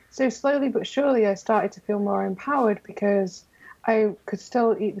reaction. So slowly but surely I started to feel more empowered because I could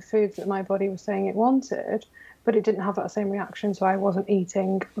still eat the foods that my body was saying it wanted, but it didn't have that same reaction. So I wasn't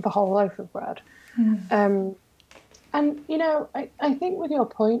eating the whole loaf of bread. And, you know, I think with your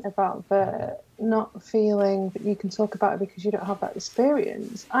point about the not feeling that you can talk about it because you don't have that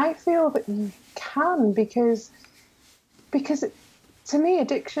experience, I feel that you can because to me,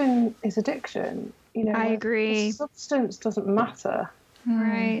 addiction is addiction. You know, I agree. The substance doesn't matter.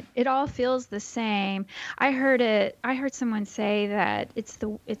 Right. It all feels the same. I heard someone say that it's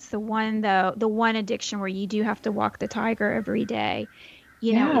the one addiction where you do have to walk the tiger every day.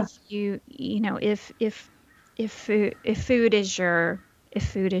 You know, if food is your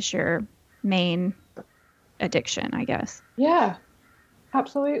main addiction, I guess. Yeah,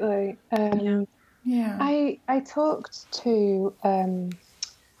 absolutely. Yeah. I talked to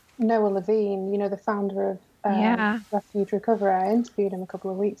Noah Levine, you know, the founder of Refuge Recovery. I interviewed him a couple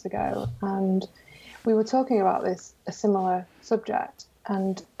of weeks ago, and we were talking about a similar subject,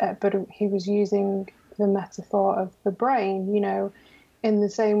 and but he was using the metaphor of the brain, you know, in the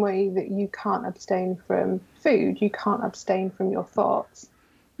same way that you can't abstain from food, you can't abstain from your thoughts.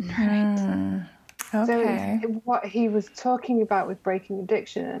 Right. Okay. So what he was talking about with breaking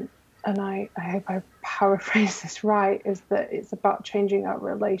addiction, and I hope I paraphrase this right, is that it's about changing our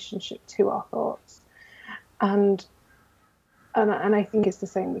relationship to our thoughts. And I think it's the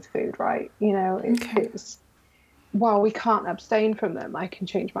same with food, right? You know, it's while we can't abstain from them, I can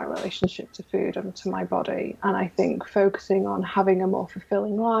change my relationship to food and to my body. And I think focusing on having a more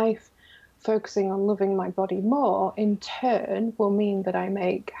fulfilling life, focusing on loving my body more, in turn, will mean that I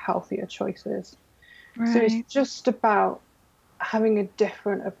make healthier choices. Right. So it's just about having a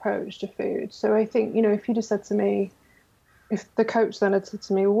different approach to food. So I think, you know, if you just said to me, if the coach then had said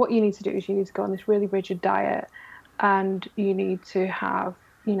to me, well, what you need to do is you need to go on this really rigid diet and you need to have,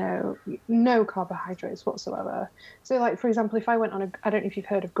 you know, no carbohydrates whatsoever. So like, for example, if I went on I don't know if you've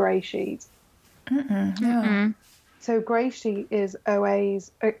heard of Grey Sheet. No. So Grey Sheet is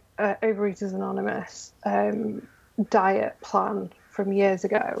OA's, Overeaters Anonymous diet plan from years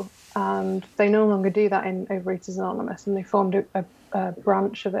ago. And they no longer do that in Overeaters Anonymous, and they formed a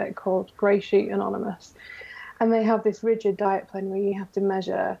branch of it called Grey Sheet Anonymous. And they have this rigid diet plan where you have to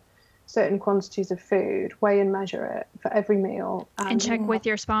measure certain quantities of food, weigh and measure it for every meal. And check with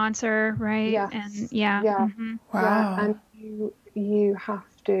your sponsor, right? Yes. And Wow. Wow. And you have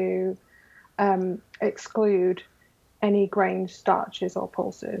to exclude any grains, starches, or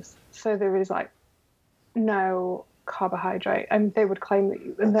pulses. So there is like no carbohydrate. And they would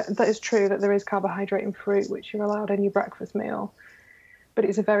claim that is true, that there is carbohydrate in fruit, which you're allowed in your breakfast meal. But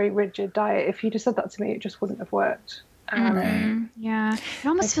it's a very rigid diet. If you just said that to me, it just wouldn't have worked. Right. Yeah. It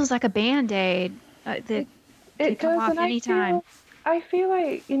almost feels like a Band-Aid that It can come does, off and anytime. I feel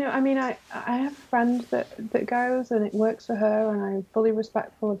like, you know, I mean, I have a friend that goes and it works for her, and I'm fully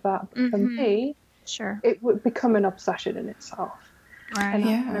respectful of that. But for me, Sure. it would become an obsession in itself. Right. And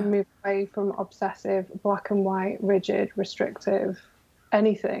Yeah. I'm going to move away from obsessive, black and white, rigid, restrictive,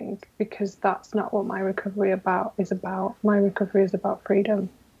 anything, because that's not what my recovery is about. My recovery is about freedom.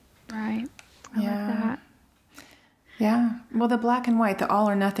 Right. I like that. Yeah. Well, the black and white, the all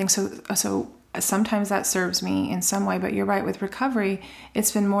or nothing. So sometimes that serves me in some way, but you're right. With recovery,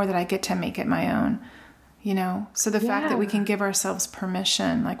 it's been more that I get to make it my own, you know? So the fact that we can give ourselves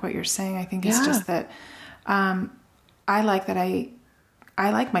permission, like what you're saying, I think is just that, I like that I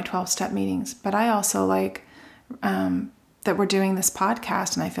I like my 12-step meetings, but I also like that we're doing this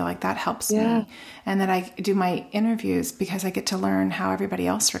podcast, and I feel like that helps me, and that I do my interviews because I get to learn how everybody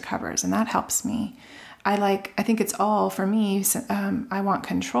else recovers, and that helps me. I think it's all for me. I want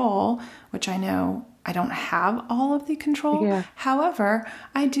control, which I know I don't have all of the control. Yeah. However,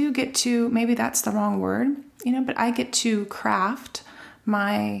 I do get to, maybe that's the wrong word, but I get to craft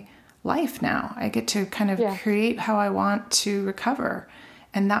my life now. I get to kind of create how I want to recover.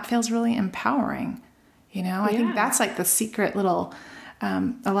 And that feels really empowering. I think that's like the secret little,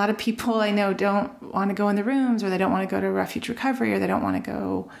 a lot of people I know don't want to go in the rooms, or they don't want to go to refuge recovery, or they don't want to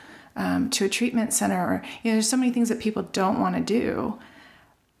go to a treatment center, or, there's so many things that people don't want to do.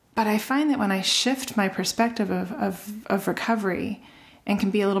 But I find that when I shift my perspective of recovery and can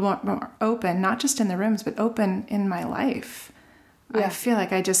be a little more open, not just in the rooms, but open in my life, I feel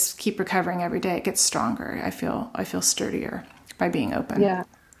like I just keep recovering every day. It gets stronger. I feel sturdier by being open. Yeah,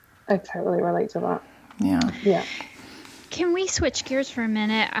 I totally relate to that. Yeah. Can we switch gears for a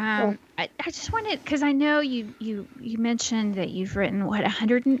minute? I just wanted, because I know you mentioned that you've written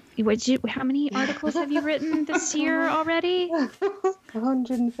how many articles have you written this year already?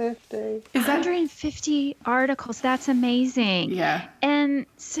 150. 150 articles. That's amazing. Yeah. And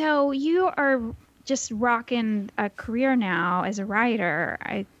so you are just rocking a career now as a writer.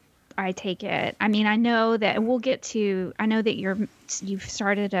 I take it. I mean, I know that you've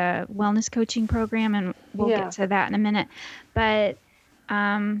started a wellness coaching program, and we'll get to that in a minute. But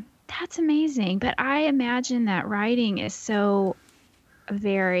that's amazing. But I imagine that writing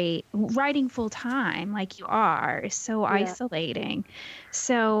full time, like you are, is so isolating.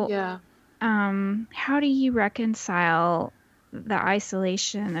 So how do you reconcile the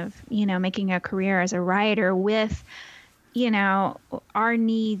isolation of, making a career as a writer with, our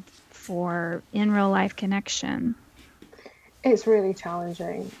need for in real life connection? It's really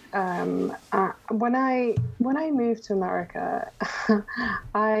challenging. When I moved to America,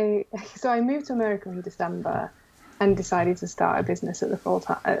 I moved to America in December and decided to start a business at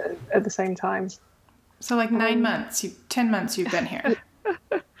the same time. So like 9 months, 10 months you've been here.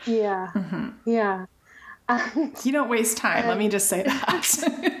 Yeah. Mm-hmm. Yeah. And, you don't waste time. Let me just say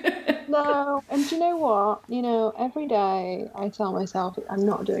that. No. And do you know what? Every day I tell myself I'm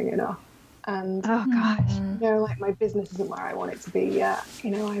not doing enough. And, oh gosh, like my business isn't where I want it to be yet.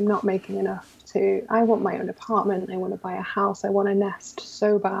 I'm not making enough I want my own apartment. I want to buy a house. I want a nest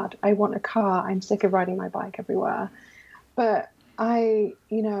so bad. I want a car. I'm sick of riding my bike everywhere. But I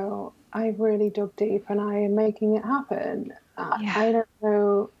really dug deep and I am making it happen. I don't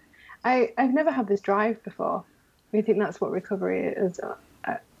know. I've never had this drive before. I think that's what recovery is,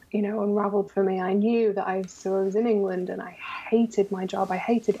 unraveled for me. I knew that I was in England and I hated my job. I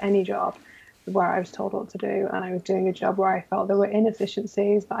hated any job where I was told what to do, and I was doing a job where I felt there were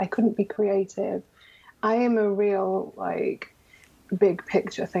inefficiencies, that I couldn't be creative. I am a real, big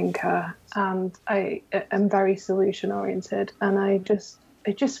picture thinker, and I am very solution oriented, and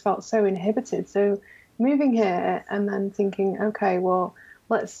it just felt so inhibited. So moving here and then thinking, okay, well,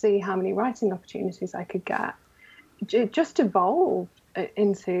 let's see how many writing opportunities I could get. It just evolved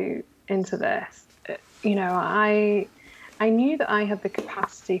into this. I knew that I had the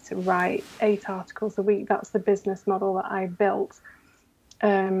capacity to write 8 articles a week. That's the business model that I built.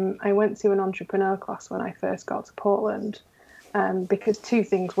 I went to an entrepreneur class when I first got to Portland, because 2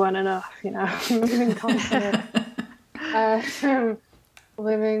 things weren't enough, moving continent.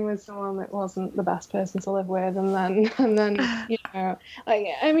 Living with someone that wasn't the best person to live with, and then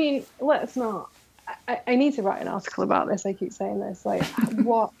let's not. I need to write an article about this. I keep saying this.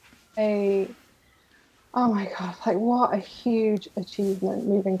 Oh my God, what a huge achievement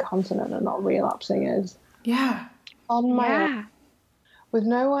moving continent and not relapsing is. Yeah. On my own, with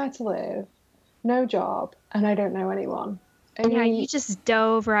nowhere to live, no job, and I don't know anyone. You just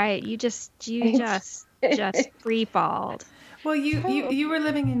dove right. You just free falled. Well, you were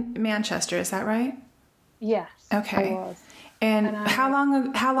living in Manchester, is that right? Yes. Okay. I was. And how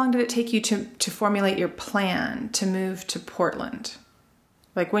long did it take you to formulate your plan to move to Portland?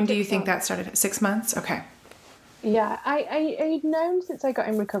 When do you think that started? 6 months? Okay. Yeah, I'd known since I got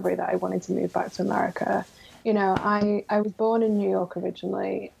in recovery that I wanted to move back to America. I was born in New York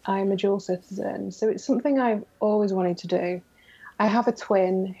originally. I'm a dual citizen, so it's something I've always wanted to do. I have a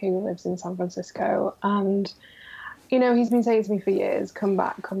twin who lives in San Francisco, and he's been saying to me for years, come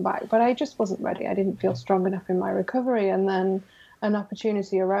back, but I just wasn't ready. I didn't feel strong enough in my recovery, and then an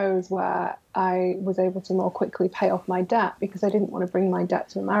opportunity arose where I was able to more quickly pay off my debt because I didn't want to bring my debt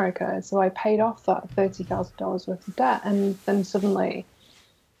to America. So I paid off that $30,000 worth of debt, and then suddenly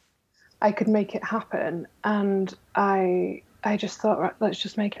I could make it happen. And I I just thought, right, let's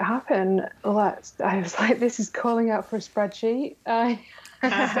just make it happen. I was like, this is calling out for a spreadsheet.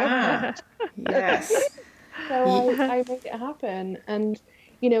 Yes. So I made it happen. And,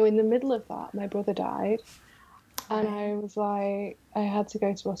 in the middle of that, my brother died. And I was like, I had to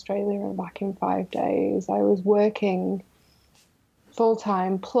go to Australia and back in 5 days. I was working full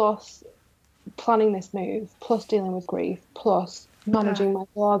time, plus planning this move, plus dealing with grief, plus managing my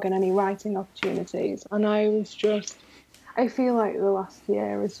blog and any writing opportunities. And I feel like the last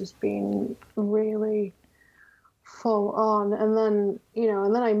year has just been really full on. And then,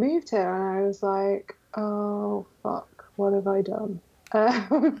 I moved here and I was like, oh, fuck, what have I done?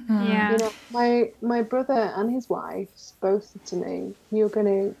 Yeah. My brother and his wife both said to me, you're going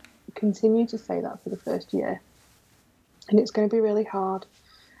to continue to say that for the first year. And it's going to be really hard.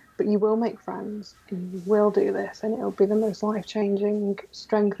 But you will make friends and you will do this, and it'll be the most life-changing,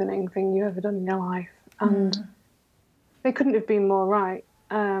 strengthening thing you've ever done in your life. And they couldn't have been more right.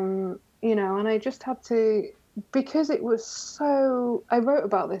 And I just had to, because it was so, I wrote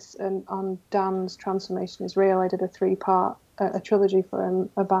about this on Dan's Transformation is Real. I did a 3-part, a trilogy for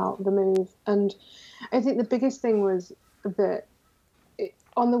him about the move. And I think the biggest thing was that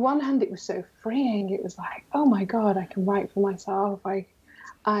on the one hand, it was so freeing. It was like, oh my God, I can write for myself. I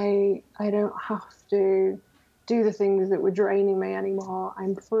don't have to do the things that were draining me anymore.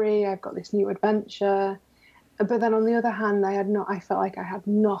 I'm free. I've got this new adventure. But then on the other hand, I felt like I had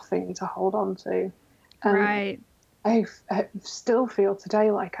nothing to hold on to. And Right. I still feel today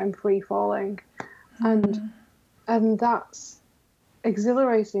like I'm free falling. And that's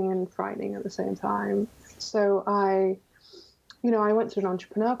exhilarating and frightening at the same time. So I went to an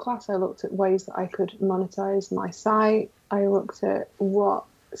entrepreneur class. I looked at ways that I could monetize my site. I looked at what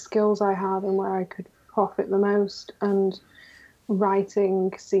skills I had and where I could profit the most. And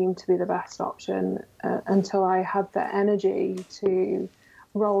writing seemed to be the best option until I had the energy to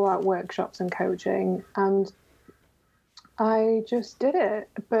roll out workshops and coaching. And I just did it.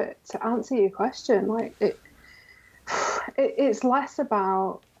 But to answer your question, like it's less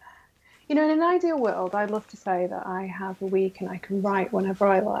about, in an ideal world, I'd love to say that I have a week and I can write whenever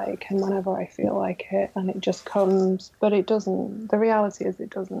I like and whenever I feel like it, and it just comes, but it doesn't. The reality is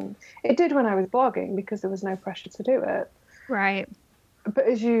it doesn't. It did when I was blogging because there was no pressure to do it. Right. But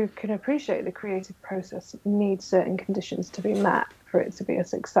as you can appreciate, the creative process needs certain conditions to be met for it to be a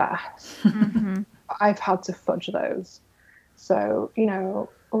success. I've had to fudge those. So,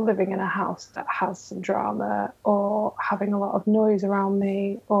 living in a house that has some drama, or having a lot of noise around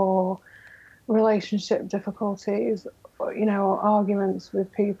me, or relationship difficulties, or arguments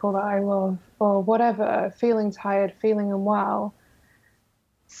with people that I love, or whatever, feeling tired, feeling unwell,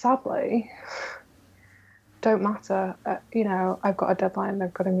 sadly, don't matter. I've got a deadline and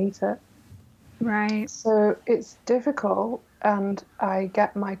I've got to meet it. Right. So it's difficult, and I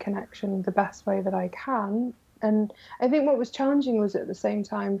get my connection the best way that I can. And I think what was challenging was at the same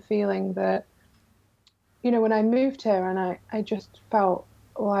time feeling that, when I moved here and I just felt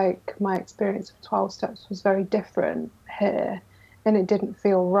like my experience of 12 steps was very different here, and it didn't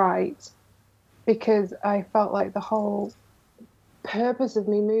feel right, because I felt like the whole purpose of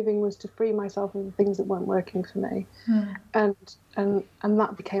me moving was to free myself of the things that weren't working for me. And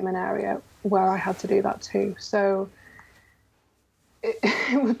that became an area where I had to do that too. So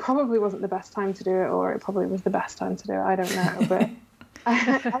it probably wasn't the best time to do it, or it probably was the best time to do it, I don't know. But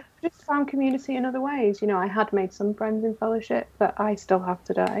I just found community in other ways. I had made some friends in fellowship that I still have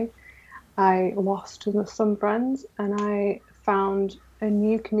today. I lost some friends, and I found a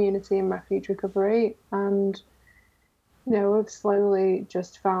new community in refuge recovery, and I've slowly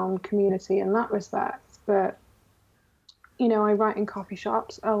just found community in that respect. But I write in coffee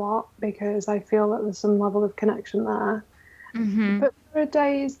shops a lot because I feel that there's some level of connection there. But there are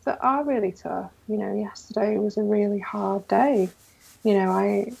days that are really tough. Yesterday was a really hard day.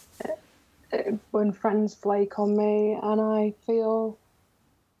 When friends flake on me and I feel,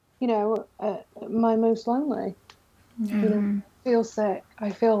 my most lonely. I feel sick. I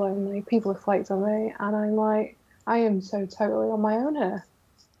feel lonely. People have flaked on me, and I'm like, I am so totally on my own here.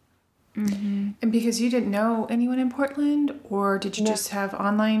 And because you didn't know anyone in Portland, or did you just have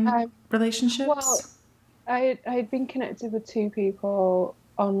online relationships? Well, I had been connected with 2 people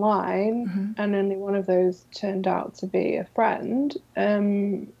online, and only one of those turned out to be a friend.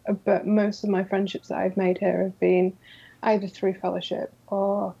 But most of my friendships that I've made here have been either through fellowship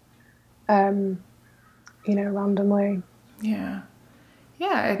or, randomly. Yeah.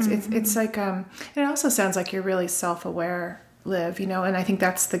 Yeah, it's like it also sounds like you're really self-aware, Liv, and I think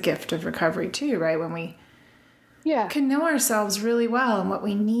that's the gift of recovery too, right? When Yeah. can know ourselves really well and what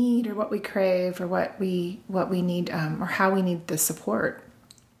we need or what we crave or what we need or how we need the support.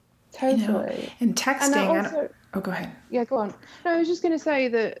 Totally. You know? And texting. Go ahead. Yeah, go on. No, I was just going to say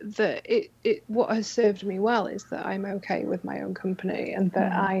that it what has served me well is that I'm okay with my own company and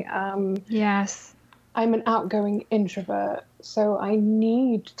that I am. Yes. I'm an outgoing introvert, so I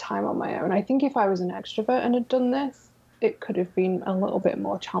need time on my own. I think if I was an extrovert and had done this, it could have been a little bit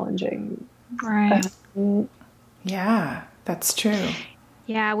more challenging. Right. Yeah, that's true.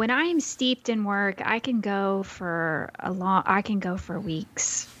 Yeah, when I'm steeped in work, I can go for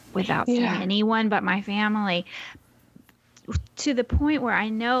weeks without seeing anyone but my family, to the point where I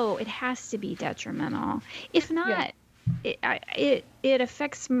know it has to be detrimental. If not, it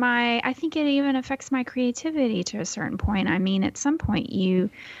affects I think it even affects my creativity to a certain point. I mean, at some point you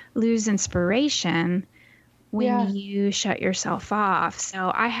lose inspiration when you shut yourself off.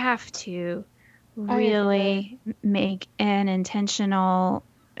 So I have to really make it intentional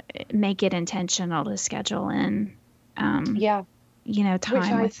to schedule in,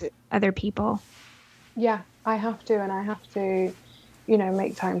 time with other people. Yeah, I have to, and I have to,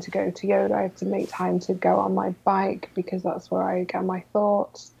 make time to go to yoga. I have to make time to go on my bike because that's where I get my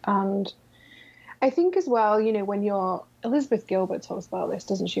thoughts. And I think as well, when Elizabeth Gilbert talks about this,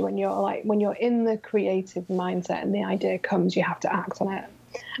 doesn't she? When you're in the creative mindset and the idea comes, you have to act on it.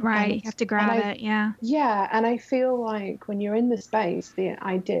 Right, you have to grab it, yeah. Yeah, and I feel like when you're in the space, the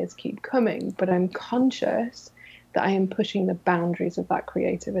ideas keep coming, but I'm conscious that I am pushing the boundaries of that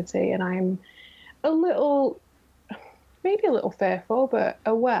creativity, and I'm maybe a little fearful, but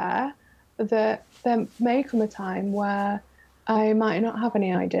aware that there may come a time where I might not have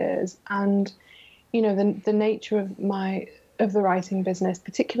any ideas. And, the nature of the writing business,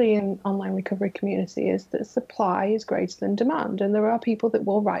 particularly in online recovery community, is that supply is greater than demand, and there are people that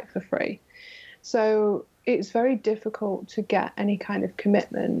will write for free. So it's very difficult to get any kind of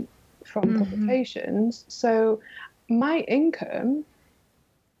commitment from publications. So my income,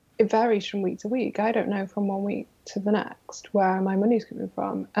 it varies from week to week. I don't know from one week to the next where my money's coming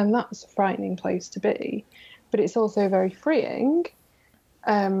from, and that's a frightening place to be. But it's also very freeing.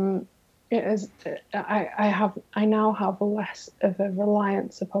 It is. I now have less of a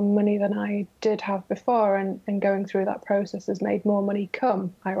reliance upon money than I did have before, and going through that process has made more money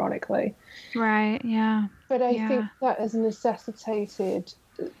come, ironically. Right. Yeah. But I think that has necessitated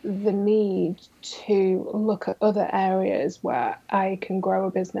the need to look at other areas where I can grow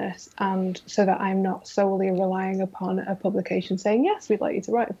a business, and so that I'm not solely relying upon a publication saying, yes, we'd like you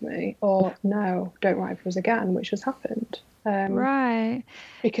to write for me, or no, don't write for us again, which has happened. Right.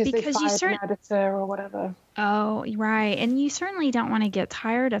 Because they fired an editor or whatever. Oh, right. And you certainly don't want to get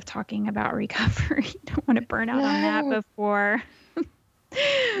tired of talking about recovery. You don't want to burn out on that before.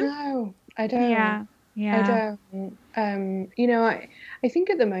 No, I don't. Yeah. I don't. I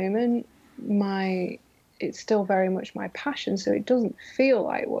think at the moment it's still very much my passion, so it doesn't feel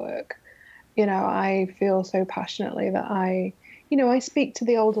like work. I feel so passionately that I speak to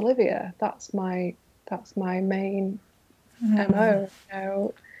the old Olivia. That's my main MO.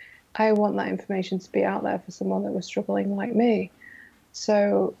 I want that information to be out there for someone that was struggling like me.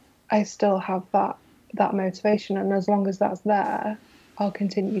 So I still have that motivation, and as long as that's there, I'll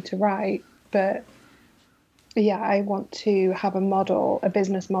continue to write. But yeah, I want to have a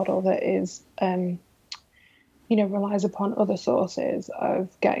business model that is, relies upon other sources of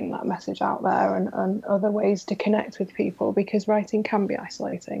getting that message out there, and other ways to connect with people, because writing can be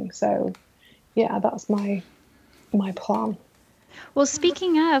isolating. So yeah, that's my plan. Well,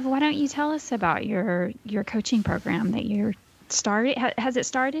 speaking of, why don't you tell us about your coaching program that you're started? Has it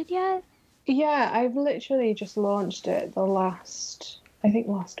started yet? Yeah, I've literally just launched it last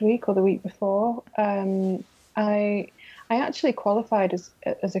week or the week before. I actually qualified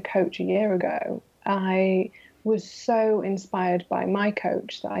as a coach a year ago. I was so inspired by my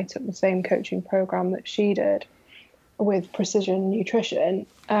coach that I took the same coaching program that she did with precision nutrition.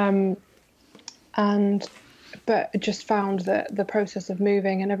 But just found that the process of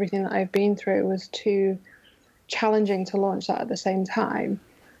moving and everything that I've been through was too challenging to launch that at the same time.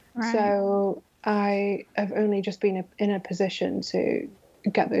 Right. So I have only just been in a position to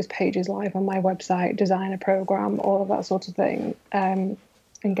get those pages live on my website, design a program, all of that sort of thing, and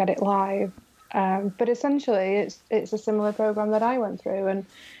get it live. But essentially, it's a similar program that I went through, and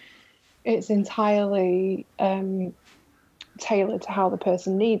it's entirely tailored to how the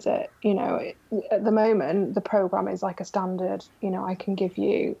person needs it. At the moment, the program is like a standard. I can give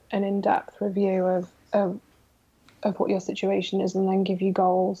you an in-depth review of what your situation is, and then give you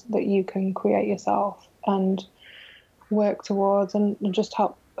goals that you can create yourself and work towards, and just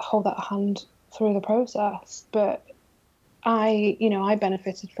hold that hand through the process. But I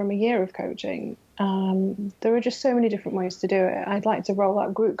benefited from a year of coaching. There are just so many different ways to do it. I'd like to roll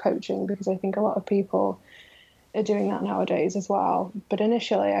out group coaching because I think a lot of people are doing that nowadays as well. But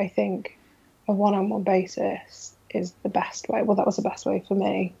initially, I think a one-on-one basis is the best way. Well, that was the best way for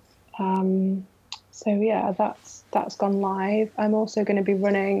me. So yeah, that's gone live. I'm also going to be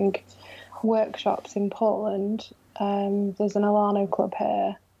running workshops in Portland. There's an Alano club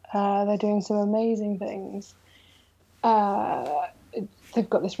here. They're doing some amazing things. They've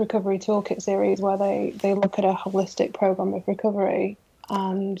got this recovery toolkit series where they look at a holistic program of recovery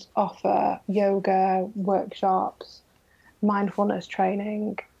and offer yoga, workshops, mindfulness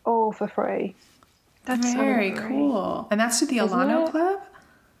training, all for free. That's very cool. And that's to the Alano Club?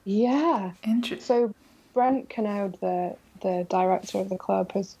 Yeah. Interesting. So Brent Canode, the director of the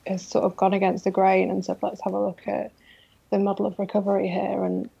club, has sort of gone against the grain and said, let's have a look at the model of recovery here.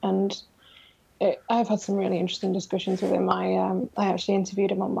 And I've had some really interesting discussions with him. I actually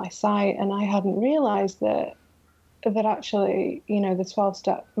interviewed him on my site, and I hadn't realised that actually, the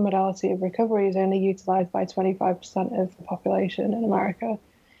 12-step modality of recovery is only utilised by 25% of the population in America.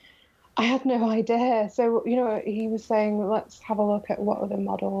 I had no idea. So, he was saying, let's have a look at what other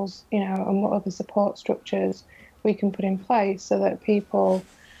models, and what other support structures we can put in place so that people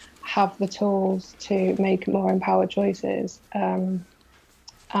have the tools to make more empowered choices.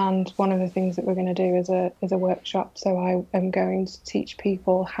 And one of the things that we're going to do is a workshop. So I am going to teach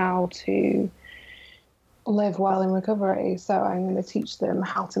people how to live well in recovery. So I'm going to teach them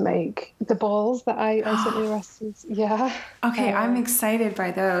how to make the balls that I sent you recipes. Yeah. Okay, I'm excited by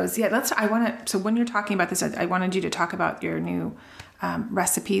those. Yeah, so when you're talking about this, I wanted you to talk about your new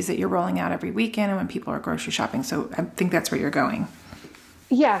recipes that you're rolling out every weekend and when people are grocery shopping. So I think that's where you're going.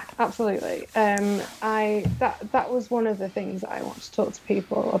 Yeah, absolutely. That was one of the things that I want to talk to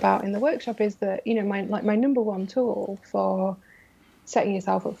people about in the workshop is that, my number one tool for setting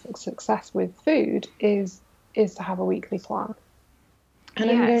yourself up for success with food is to have a weekly plan. And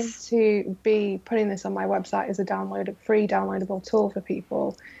I'm going to be putting this on my website as a free downloadable tool for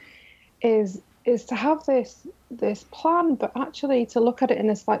people is to have this plan, but actually to look at it in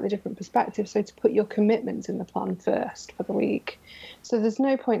a slightly different perspective. So to put your commitments in the plan first for the week. So there's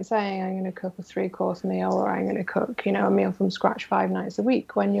no point saying I'm going to cook a 3-course meal or I'm going to cook, a meal from scratch 5 nights a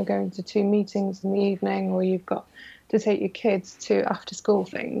week when you're going to 2 meetings in the evening or you've got to take your kids to after school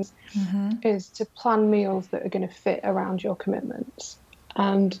things, is to plan meals that are going to fit around your commitments.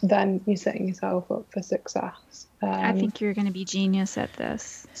 And then you're setting yourself up for success. I think you're going to be genius at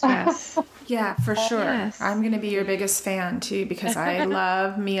this. Yes. Yeah, for sure. Yes. I'm going to be your biggest fan too, because I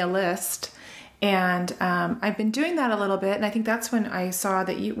love me a list. And I've been doing that a little bit. And I think that's when I saw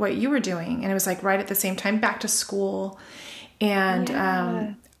that what you were doing. And it was like right at the same time, back to school. And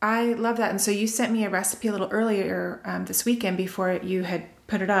I love that. And so you sent me a recipe a little earlier this weekend before you had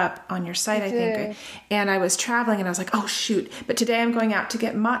put it up on your site, I think. And I was traveling and I was like, oh, shoot. But today I'm going out to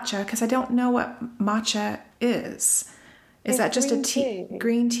get matcha because I don't know what matcha is. Is that just a tea?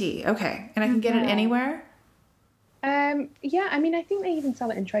 Green tea. Okay. And I can get it anywhere? Yeah, I think they even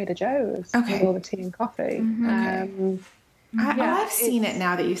sell it in Trader Joe's with all the tea and coffee. Okay. I've seen it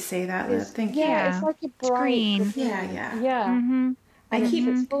now that you say that, Liv. Thank you. Yeah, it's like a bright green. Yeah. Mm-hmm.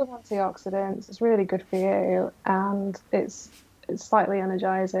 It's full of antioxidants. It's really good for you, and it's slightly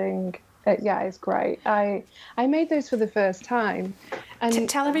energizing. It's great. I made those for the first time. And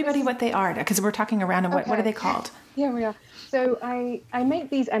tell everybody what they are, because we're talking around. And what are they called? Yeah, we are. So I make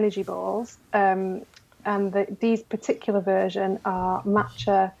these energy balls, and these particular version are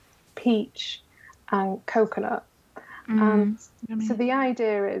matcha, peach, and coconut. And so the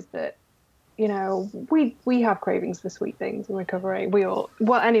idea is that, we have cravings for sweet things in recovery.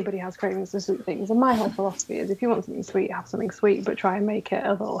 Anybody has cravings for sweet things. And my whole philosophy is if you want something sweet, have something sweet, but try and make it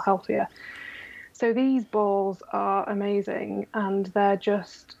a little healthier. So these balls are amazing, and they're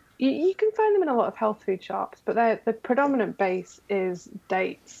just, you can find them in a lot of health food shops, but the predominant base is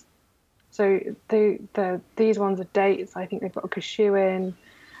dates. So these ones are dates. I think they've got cashew in,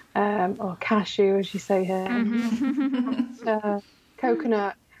 or cashew, as you say here,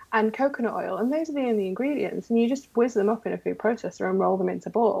 coconut and coconut oil. And those are the only ingredients. And you just whiz them up in a food processor and roll them into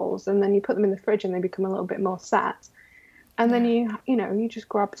balls. And then you put them in the fridge and they become a little bit more set. And then you just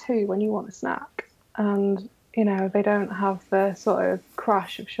grab 2 when you want a snack. And, they don't have the sort of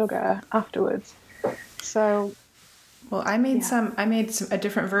crash of sugar afterwards. So... Well, I made a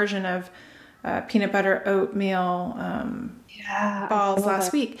different version of peanut butter oatmeal balls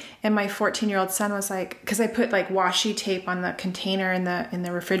last week, and my 14-year-old son was like, because I put like washi tape on the container in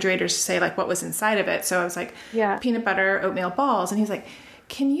the refrigerator to say like what was inside of it. So I was like, peanut butter oatmeal balls, and he's like,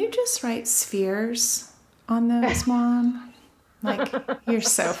 can you just write spheres on those, Mom? Like, you're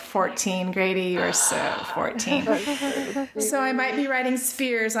so 14, Grady. You're so 14. So I might be writing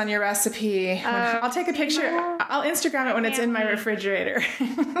spheres on your recipe. I'll take a picture. I'll Instagram it when it's in my refrigerator. Do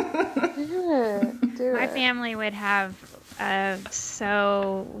My it. family would have,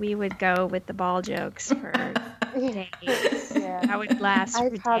 so we would go with the ball jokes for days. Yeah. That would last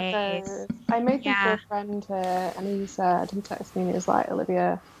I've for had days. those. I made them for a friend here, and he texted me and he was like,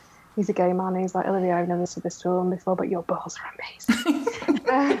 Olivia, he's a gay man, and he's like, Olivia, I've never said this to a woman before, but your balls are amazing.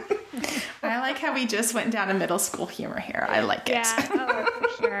 I like how we just went down a middle school humor here. I like it. Yeah,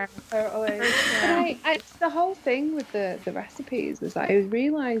 for sure. Totally. For sure. It's the whole thing with the recipes was that I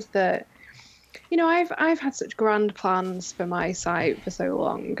realised that, you know, I've had such grand plans for my site for so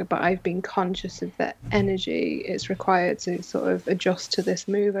long, but I've been conscious of the energy it's required to sort of adjust to this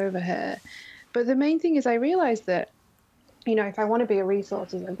move over here. But the main thing is I realised that, you know, if I want to be a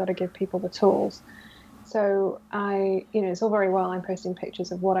resource, I've got to give people the tools. So it's all very well I'm posting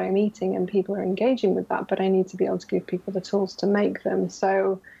pictures of what I'm eating and people are engaging with that, but I need to be able to give people the tools to make them.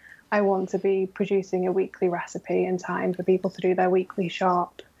 So I want to be producing a weekly recipe in time for people to do their weekly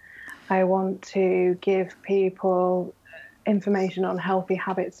shop. I want to give people information on healthy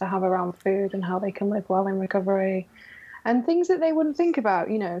habits to have around food and how they can live well in recovery and things that they wouldn't think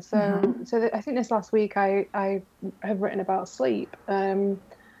about, you know. So I think this last week I have written about sleep.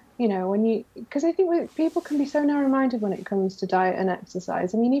 You know, because I think people can be so narrow-minded when it comes to diet and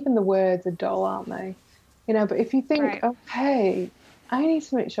exercise. I mean, even the words are dull, aren't they? You know, but if you think, okay, I need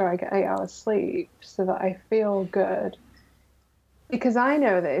to make sure I get 8 hours sleep so that I feel good. Because I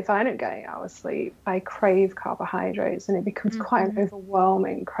know that if I don't get 8 hours sleep, I crave carbohydrates and it becomes quite an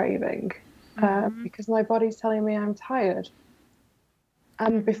overwhelming craving because my body's telling me I'm tired.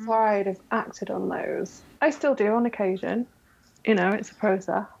 And before I'd have acted on those, I still do on occasion. You know, it's a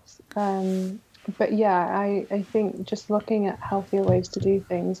process. But yeah, I think just looking at healthier ways to do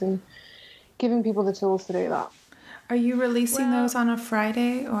things and giving people the tools to do that. Are you releasing those on a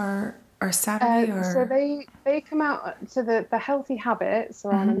Friday or Saturday? So they come out, so the healthy habits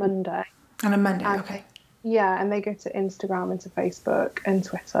are on a Monday. On a Monday, okay. Yeah, and they go to Instagram and to Facebook and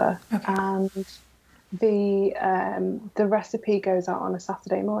Twitter. Okay. And the recipe goes out on a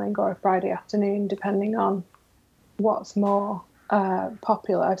Saturday morning or a Friday afternoon, depending on what's more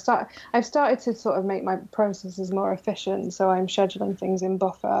popular. I've started to sort of make my processes more efficient, so I'm scheduling things in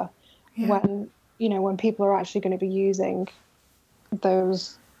buffer when people are actually going to be using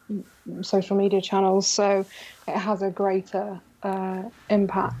those social media channels, so it has a greater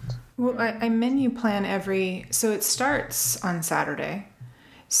impact. Well, I menu plan so it starts on Saturday.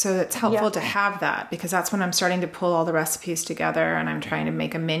 So it's helpful to have that because that's when I'm starting to pull all the recipes together and I'm trying to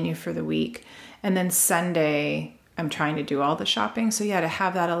make a menu for the week. And then Sunday, I'm trying to do all the shopping. So to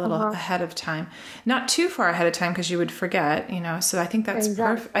have that a little ahead of time, not too far ahead of time because you would forget, you know. So I think that's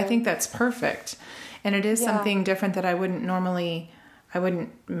perfect. I think that's perfect, and it is something different that I wouldn't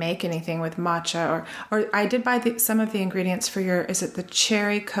make anything with matcha or I did buy some of the ingredients for is it the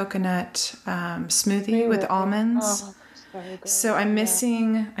cherry coconut smoothie with almonds? Oh, very good. So I'm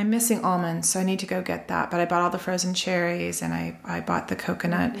missing almonds, so I need to go get that. But I bought all the frozen cherries and I bought the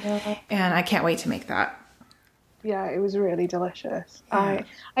coconut, and I can't wait to make that. Yeah, it was really delicious. Yeah.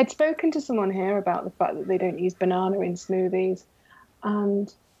 I'd spoken to someone here about the fact that they don't use banana in smoothies,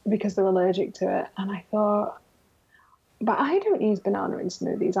 and because they're allergic to it. And I thought, but I don't use banana in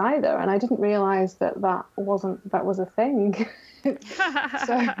smoothies either, and I didn't realise that was a thing. So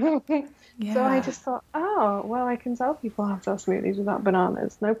I just thought, oh well, I can tell people how to have smoothies without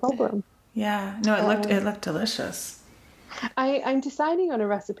bananas, no problem. Yeah, no, it looked delicious. I'm deciding on a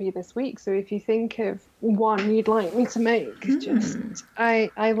recipe this week, so if you think of one you'd like me to make,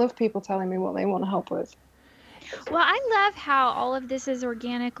 I love people telling me what they want help with. Well, I love how all of this is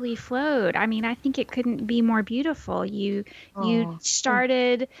organically flowed. I mean, I think it couldn't be more beautiful. You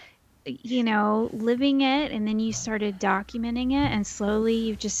started, you know, living it, and then you started documenting it, and slowly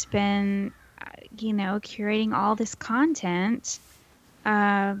you've just been, you know, curating all this content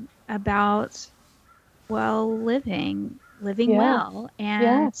about living well.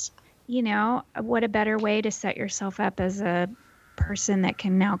 And, you know, what a better way to set yourself up as a person that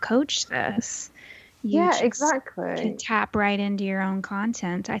can now coach this. Exactly. Can tap right into your own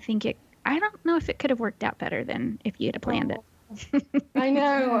content. I don't know if it could have worked out better than if you had planned it. I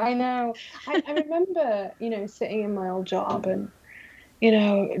know. I remember, you know, sitting in my old job and, you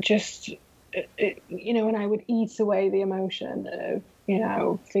know, just, you know, when I would eat away the emotion of, you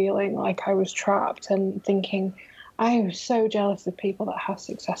know, feeling like I was trapped and thinking, I am so jealous of people that have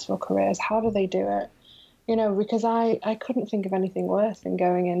successful careers. How do they do it? because I couldn't think of anything worse than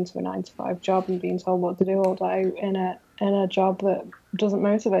going into a 9 to 5 job and being told what to do all day in a job that doesn't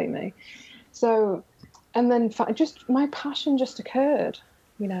motivate me. So, and then just my passion just occurred,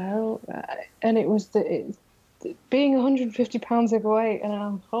 and it was being 150 pounds overweight and an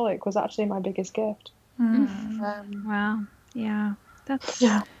alcoholic was actually my biggest gift. Wow. Yeah.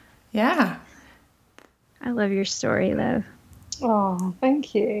 Yeah. I love your story, Liv. Oh,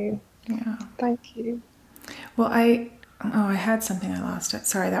 thank you. Yeah. Thank you. Well, I had something. I lost it.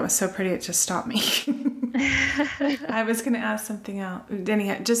 Sorry, that was so pretty. It just stopped me. I was going to ask something else.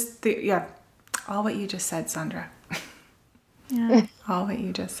 Anyhow, all what you just said, Sandra. Yeah. All what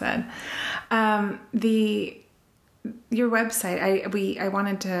you just said. Your website. I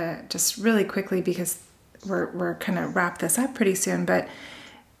wanted to just really quickly, because we're kind of wrap this up pretty soon. But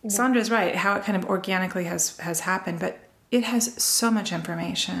Sandra's right. How it kind of organically has happened, but it has so much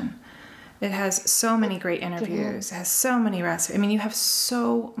information. It has so many great interviews. It has so many recipes. I mean, you have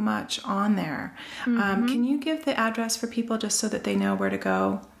so much on there. Can you give the address for people just so that they know where to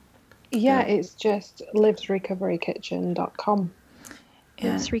go? Yeah, it's just livsrecoverykitchen.com.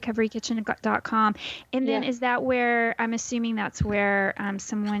 livsrecoverykitchen.com. And then is that where, I'm assuming that's where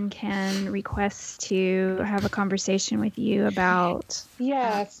someone can request to have a conversation with you about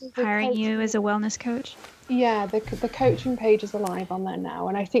hiring you as a wellness coach? Yeah, the coaching page is alive on there now,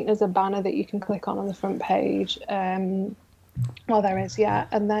 and I think there's a banner that you can click on the front page. Well, there is, yeah,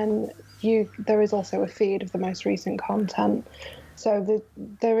 and then there is also a feed of the most recent content. So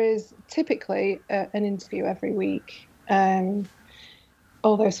there is typically an interview every week,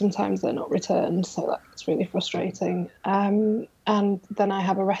 although sometimes they're not returned, so that's really frustrating. And then I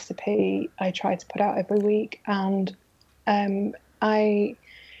have a recipe I try to put out every week, and I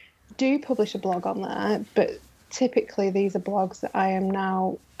do publish a blog on there, but typically these are blogs that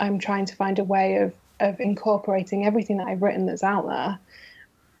I'm trying to find a way of incorporating everything that I've written that's out there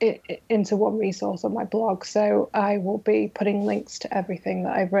into one resource on my blog. So I will be putting links to everything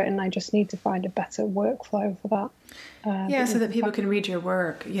that I've written. I just need to find a better workflow for that. So that people can read your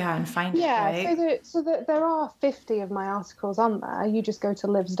work, and find it, right? So that there are 50 of my articles on there. You just go to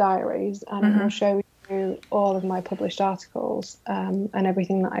Liv's Diaries and it will show you all of my published articles and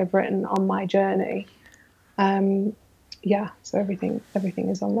everything that I've written on my journey. So everything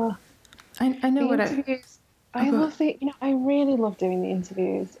is on there. I know what interviews, I love the, I really love doing the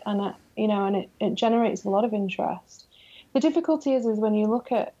interviews, and it generates a lot of interest. The difficulty is when you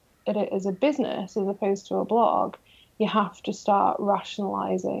look at it as a business as opposed to a blog, you have to start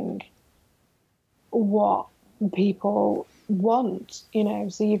rationalizing what people want,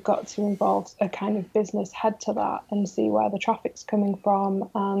 so you've got to involve a kind of business head to that and see where the traffic's coming from.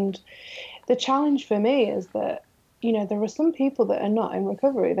 And the challenge for me is that there are some people that are not in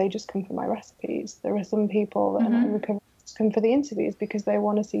recovery, they just come for my recipes. There are some people that are not in recovery, just come for the interviews because they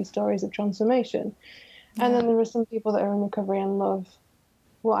want to see stories of transformation. And then there are some people that are in recovery and love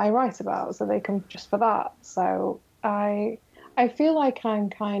what I write about, so they come just for that. So I feel like I'm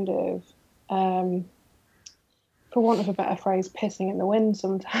kind of for want of a better phrase, pissing in the wind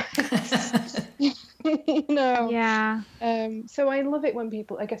sometimes. Yeah. So I love it when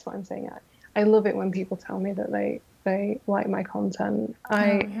people, I guess what I'm saying, I love it when people tell me that they like my content.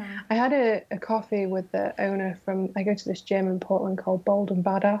 I had a coffee with the owner I go to this gym in Portland called Bold and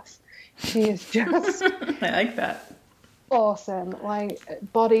Badass. She is just I like that. Awesome, like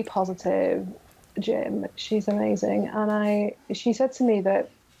body positive gym. She's amazing. And she said to me that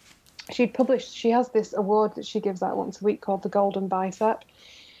she has this award that she gives out once a week called the Golden Bicep.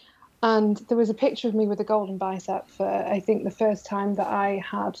 And there was a picture of me with a golden bicep for, I think, the first time that I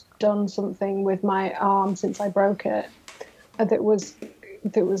had done something with my arm since I broke it. That was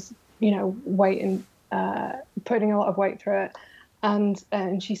weight and putting a lot of weight through it. And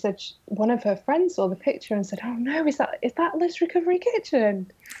she said one of her friends saw the picture and said, "Oh no, is that Liv's Recovery Kitchen?"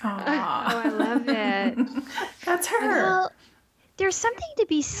 Oh, I love it. That's her. Well, there's something to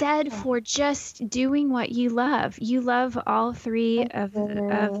be said for just doing what you love. You love all three of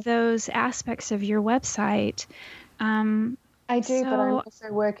those aspects of your website. I do, but I'm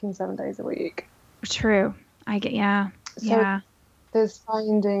also working 7 days a week. True. So there's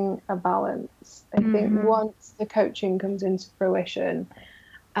finding a balance. I think once the coaching comes into fruition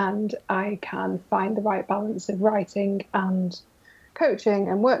and I can find the right balance of writing and coaching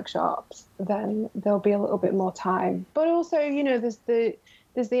and workshops, then there'll be a little bit more time. But also, there's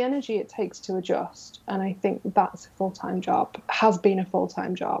the energy it takes to adjust, and I think that's a full-time job, has been a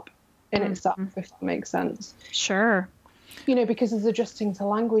full-time job in itself, if that makes sense. Sure. Because there's adjusting to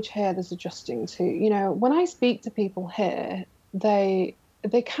language here, there's adjusting to, when I speak to people here, they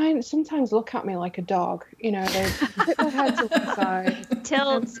they sometimes look at me like a dog. You know, they put their head to one side.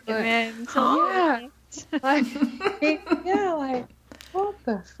 Tilt and then tilt. Yeah. Like, yeah, like, what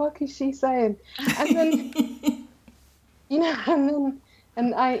the fuck is she saying? And then, you know,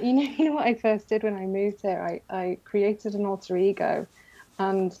 and I, you know what I first did when I moved here? I created an alter ego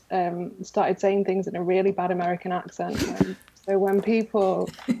and started saying things in a really bad American accent. So when people,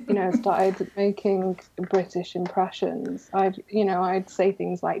 you know, started making British impressions, I'd say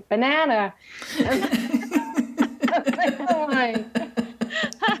things like banana.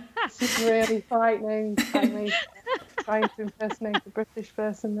 This is really frightening. I'm trying to impersonate a British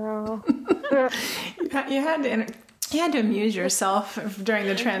person now. You had to amuse yourself during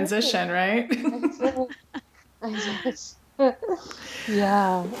the transition, right? I just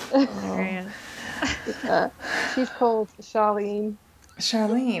yeah. She's called Charlene.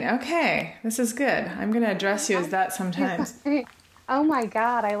 Charlene, okay. This is good. I'm going to address you as that sometimes. Oh my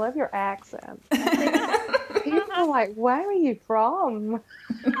God, I love your accent. People are like, where are you from?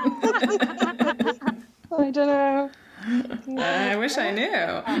 I don't know. I wish I knew.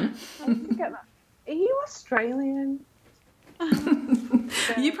 I forget that. Are you Australian?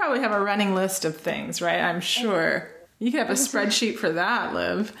 You probably have a running list of things, right? I'm sure. You could have a spreadsheet for that,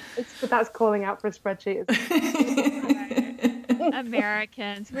 Liv. But that's calling out for a spreadsheet.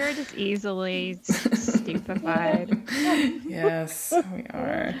 Americans, we're just easily stupefied. Yes, we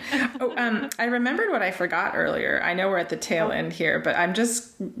are. Oh, I remembered what I forgot earlier. I know we're at the tail end here, but I'm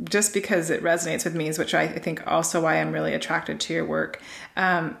just because it resonates with me, is which I think also why I'm really attracted to your work,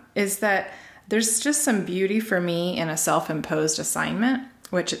 is that there's just some beauty for me in a self-imposed assignment,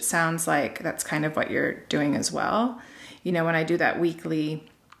 which it sounds like that's kind of what you're doing as well. You know, when I do that weekly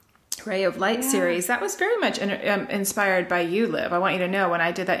Ray of Light series, that was very much inspired by you, Liv. I want you to know, when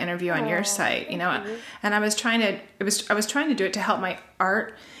I did that interview on your site, you know, and I was trying to do it to help my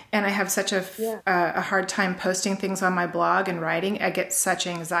art, and I have such a hard time posting things on my blog and writing. I get such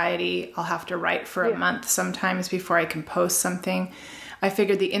anxiety. I'll have to write for a month sometimes before I can post something. I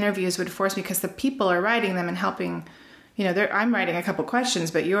figured the interviews would force me, because the people are writing them and helping. You know, I'm writing a couple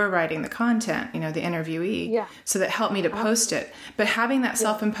questions, but you're writing the content, you know, the interviewee. Yeah. So that helped me to post it. But having that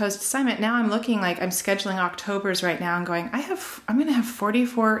self-imposed assignment, now I'm looking like I'm scheduling Octobers right now and going, I'm going to have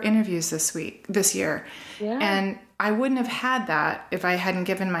 44 interviews this year. Yeah. And I wouldn't have had that if I hadn't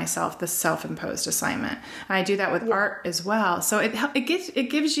given myself the self-imposed assignment. And I do that with art as well. So it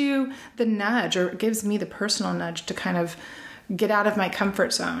gives you the nudge, or it gives me the personal nudge to kind of get out of my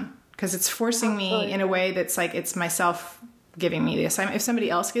comfort zone. Because it's forcing me in a way that's like it's myself giving me the assignment. If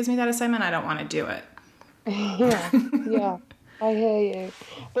somebody else gives me that assignment, I don't want to do it. Yeah, I hear you.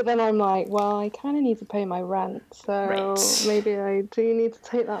 But then I'm like, well, I kind of need to pay my rent, so maybe I do need to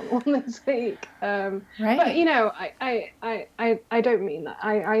take that one this week. But you know, I don't mean that.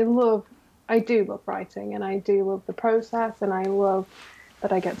 I do love writing, and I do love the process, and I love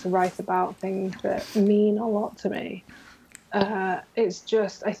that I get to write about things that mean a lot to me. It's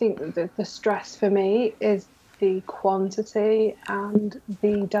just, I think the stress for me is the quantity and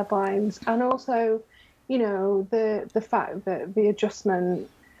the deadlines, and also, you know, the fact that the adjustment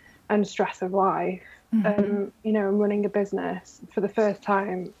and stress of life, you know, running a business for the first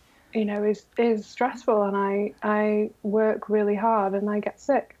time, you know, is stressful, and I work really hard and I get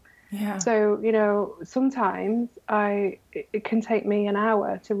sick. Yeah. So, you know, sometimes it can take me an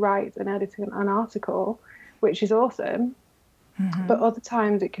hour to write and edit an article, which is awesome. But other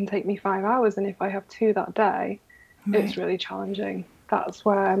times it can take me 5 hours, and if I have 2 that day, it's really challenging. That's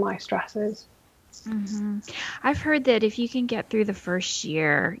where my stress is. I've heard that if you can get through the first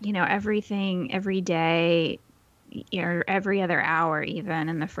year, you know, everything every day or every other hour, even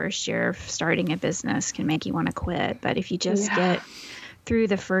in the first year of starting a business, can make you want to quit. But if you just get through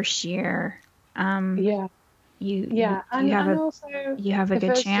the first year, you have a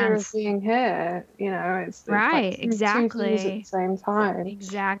good chance. Year of being here, you know, it's right, like exactly 2 years at the same time.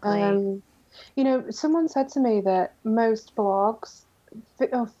 Exactly. You know, someone said to me that most blogs,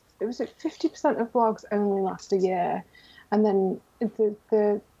 it was 50% of blogs only last a year, and then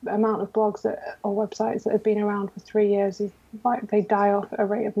the amount of blogs or websites that have been around for 3 years is like they die off at a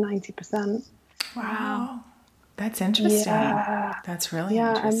rate of 90%. Wow. That's interesting. Yeah. That's really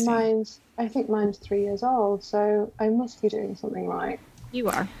interesting. And I think mine's 3 years old, so I must be doing something right. You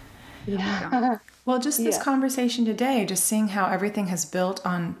are. Yeah. Well, just this conversation today, just seeing how everything has built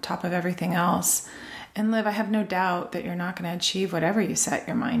on top of everything else. And Liv, I have no doubt that you're not going to achieve whatever you set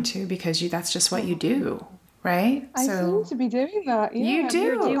your mind to, because that's just what you do, right? I seem to be doing that. Yeah. You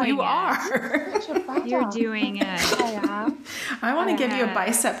do. You are. You're doing it. I am. I want to give you a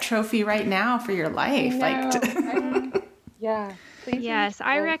bicep trophy right now for your life. Yeah. Please. Yes,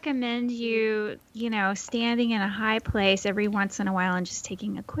 I recommend you, standing in a high place every once in a while and just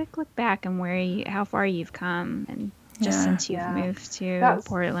taking a quick look back and how far you've come, and just since you've moved to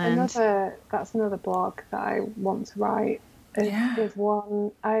Portland. That's another blog that I want to write. Is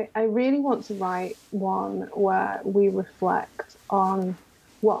one I really want to write one where we reflect on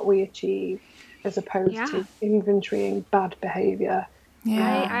what we achieve as opposed to inventorying bad behavior.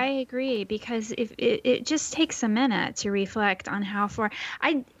 Yeah. I agree, because if it just takes a minute to reflect on how far.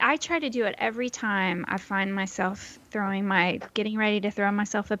 I try to do it every time I find myself getting ready to throw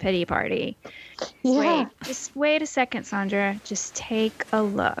myself a pity party. Just wait a second, Sandra. Just take a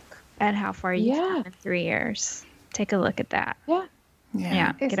look at how far you've come in 3 years. Take a look at that.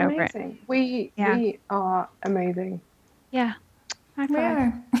 Yeah. It's get over amazing. it. We are amazing. Yeah. High We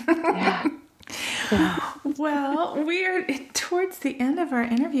five. are. Well, we are towards the end of our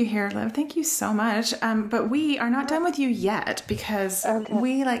interview here, Liv. Thank you so much. But we are not done with you yet, because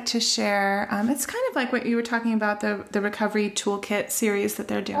we like to share. It's kind of like what you were talking about, the recovery toolkit series that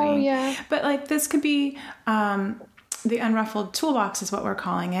they're doing. Oh, yeah. But like this could be the Unruffled Toolbox is what we're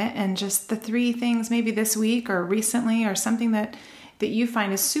calling it. And just the 3 things maybe this week or recently, or something that you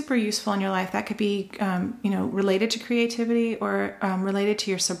find is super useful in your life. That could be, related to creativity or related to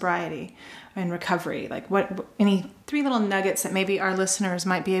your sobriety and recovery. Like any 3 little nuggets that maybe our listeners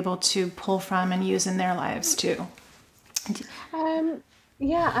might be able to pull from and use in their lives too. I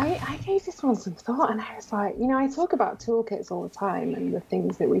gave this one some thought, and I was like, I talk about toolkits all the time and the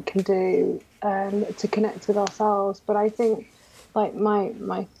things that we can do to connect with ourselves. But I think like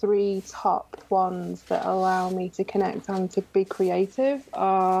my 3 top ones that allow me to connect and to be creative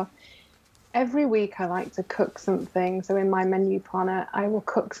are, every week I like to cook something. So in my menu planner, I will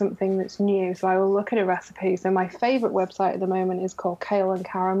cook something that's new. So I will look at a recipe. So my favorite website at the moment is called Kale and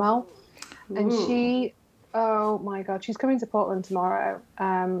Caramel. And she, oh my God, she's coming to Portland tomorrow.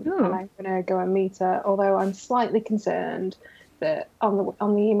 And I'm going to go and meet her. Although I'm slightly concerned that on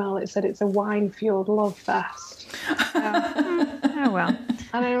the email it said it's a wine-fueled love fest. Oh, well.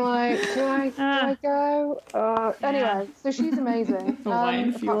 And I'm like, do I go? Anyway, so she's amazing.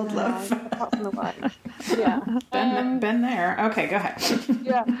 Wine-fueled love. Apart from the wine. Yeah. Been there. Okay, go ahead.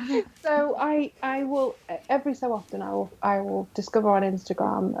 Yeah. So I will, every so often, I will discover on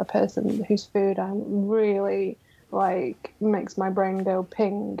Instagram a person whose food I'm really, makes my brain go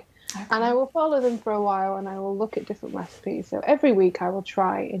ping. Okay. And I will follow them for a while, and I will look at different recipes. So every week I will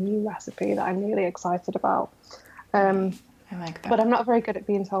try a new recipe that I'm really excited about. I like that. But I'm not very good at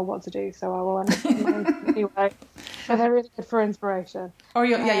being told what to do, so I will end up doing my own anyway. But they're really good for inspiration. Or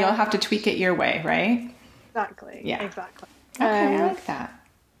you'll have to tweak it your way, right? Exactly. Yeah. Exactly. Okay, I like that.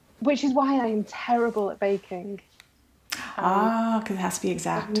 Which is why I'm terrible at baking. Because it has to be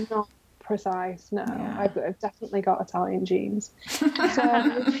exact. I'm not precise. No, yeah. I've definitely got Italian genes.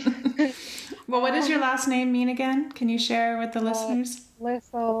 Well, what does your last name mean again? Can you share with the listeners?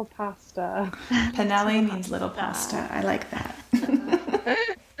 Little pasta. Pennelle means little pasta. I like that.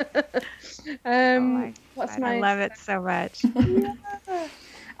 I love it so much. Yeah.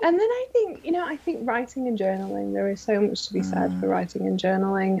 And then I think writing and journaling, there is so much to be said for writing and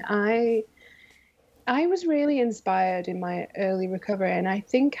journaling. I was really inspired in my early recovery, and I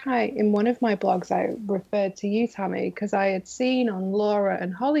think in one of my blogs I referred to you, Tammy, because I had seen on Laura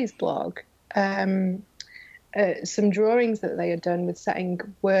and Holly's blog some drawings that they had done with setting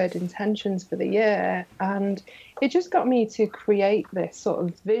word intentions for the year, and it just got me to create this sort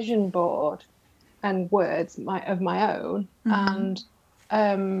of vision board and words of my own, and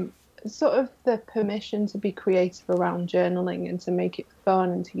sort of the permission to be creative around journaling and to make it fun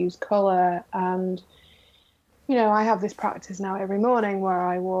and to use colour. And I have this practice now every morning where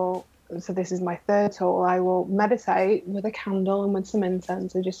I will, so this is my 3rd tool, I will meditate with a candle and with some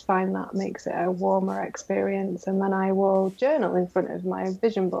incense. I just find that makes it a warmer experience. And then I will journal in front of my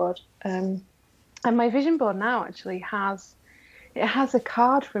vision board. And my vision board now actually has a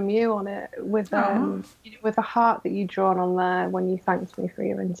card from you on it with a heart that you drawn on there when you thanked me for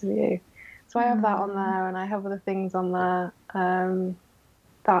your interview. So I have that on there, and I have other things on there.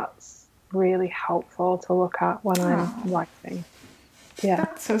 That's really helpful to look at when I'm writing. Yeah,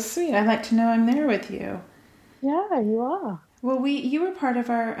 that's so sweet. I like to know I'm there with you. Yeah, you are. Well, you were part of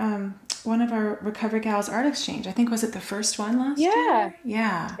our one of our Recovery Gals art exchange. I think, was it the first one last year?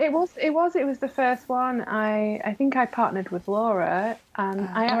 Yeah. It was the first one. I think I partnered with Laura, and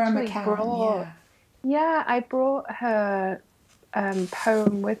I actually brought I brought her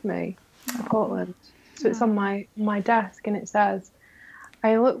poem with me to Portland. So it's on my desk, and it says,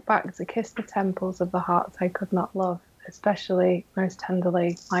 "I look back to kiss the temples of the hearts I could not love, especially most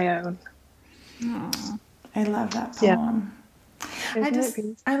tenderly my own." Aww. I love that poem.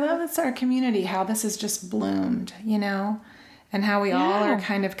 I love this, our community, how this has just bloomed, and how we all are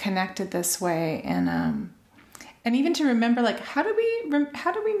kind of connected this way. And even to remember, like, how do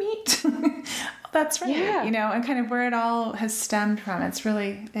we meet? That's right. And kind of where it all has stemmed from. It's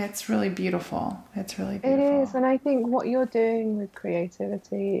really beautiful. It's really beautiful. It is. And I think what you're doing with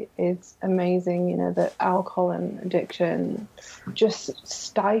creativity is amazing. That alcohol and addiction just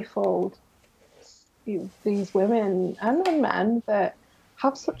stifled these women and men that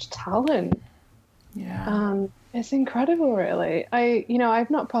have such talent. Yeah. It's incredible, really. I've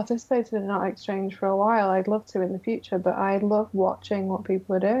not participated in an art exchange for a while. I'd love to in the future, but I love watching what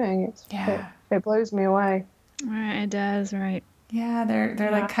people are doing. It blows me away. Right, it does, right? Yeah,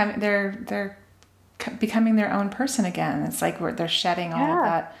 they're becoming their own person again. It's like they're shedding all of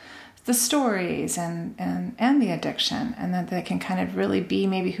that, the stories and the addiction, and that they can kind of really be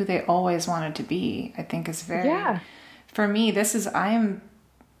maybe who they always wanted to be. I think is very. For me, I am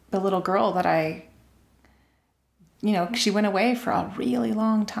the little girl that she went away for a really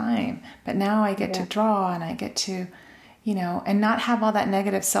long time, but now I get to draw and I get to, and not have all that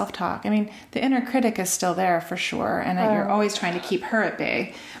negative self-talk. I mean, the inner critic is still there for sure, and you're always trying to keep her at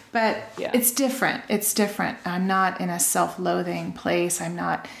bay, but it's different. It's different. I'm not in a self-loathing place. I'm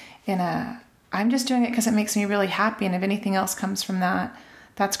just doing it because it makes me really happy, and if anything else comes from that,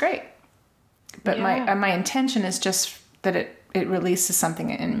 that's great. But my intention is just that it releases something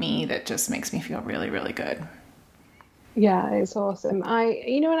in me that just makes me feel really, really good. Yeah, it's awesome.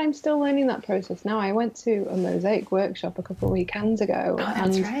 I'm still learning that process now. I went to a mosaic workshop a couple of weekends ago. Oh,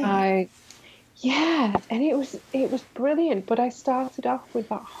 that's right. And it was brilliant. But I started off with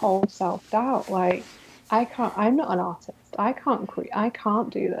that whole self-doubt. Like, I'm not an artist. I can't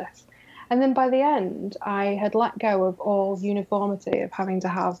do this. And then by the end, I had let go of all uniformity of having to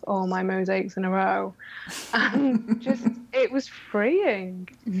have all my mosaics in a row. And it was freeing.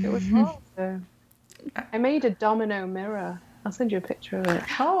 It was awesome. I made a domino mirror. I'll send you a picture of it.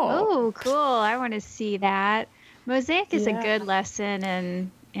 Oh, cool. I want to see that. Mosaic is a good lesson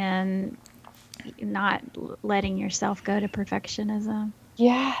in not letting yourself go to perfectionism.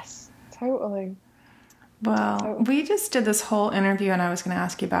 Yes, totally. Well, we just did this whole interview and I was going to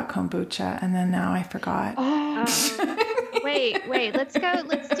ask you about kombucha, and then now I forgot. Wait. Let's go.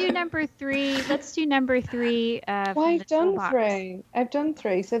 Let's do number 3. I've done 3. I've done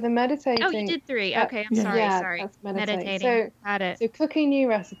 3. So the meditating. Oh, you did 3. Okay, I'm sorry. That's meditating. So, got it. So cooking new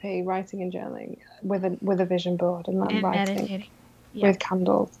recipe, writing and journaling with a vision board, and then writing meditating with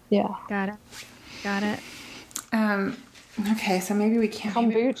candles. Yeah. Got it. Okay, so maybe we can't.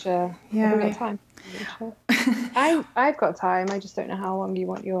 Kombucha. Yeah, we got time. I've got time. I just don't know how long you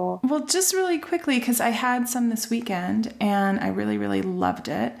want your. Well, just really quickly, because I had some this weekend and I really, really loved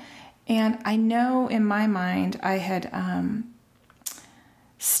it. And I know in my mind I had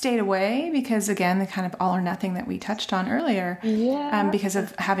stayed away because, again, the kind of all or nothing that we touched on earlier, because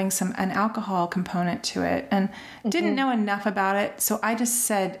of having an alcohol component to it, and didn't know enough about it. So I just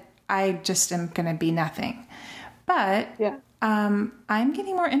said, I just am going to be nothing. But I'm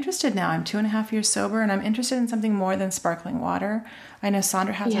getting more interested now. I'm 2.5 years sober, and I'm interested in something more than sparkling water. I know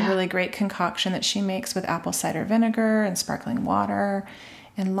Sandra has a really great concoction that she makes with apple cider vinegar and sparkling water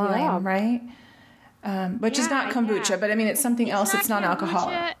and lime, right? Which is not kombucha, but I mean, it's something else. It's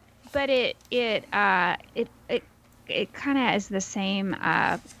non-alcoholic. But it kind of is the same.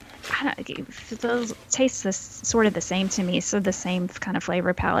 It tastes sort of the same to me. So the same kind of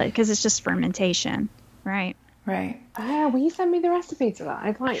flavor palette, because it's just fermentation, right? Right. Will you send me the recipe to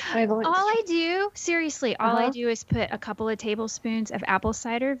that? All I do is put a couple of tablespoons of apple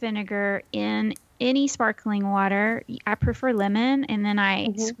cider vinegar in any sparkling water. I prefer lemon, and then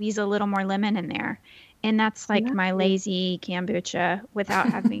I squeeze a little more lemon in there. And that's like my lazy kombucha without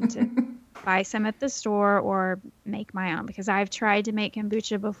having to buy some at the store or make my own, because I've tried to make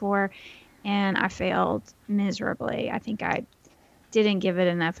kombucha before and I failed miserably. I think I didn't give it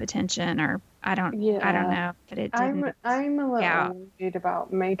enough attention, or I don't know, but it didn't. I'm a little worried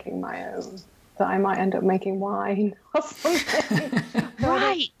about making my own, that I might end up making wine or something.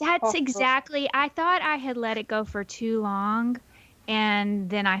 Right. That's exactly. I thought I had let it go for too long, and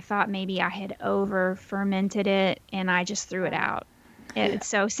then I thought maybe I had over fermented it, and I just threw it out.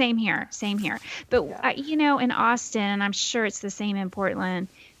 So same here. But in Austin, and I'm sure it's the same in Portland,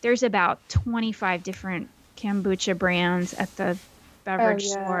 there's about 25 different kombucha brands at the beverage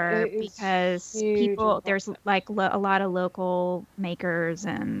store, because there's like a lot of local makers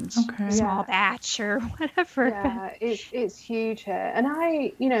and small batch or whatever. It's huge here. And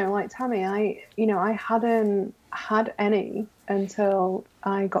I, like Tammy, I hadn't had any until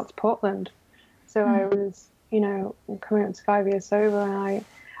I got to Portland. So I was coming up to 5 years sober, and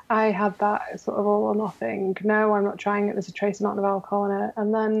I had that sort of all or nothing. No, I'm not trying it. There's a trace amount of alcohol in it.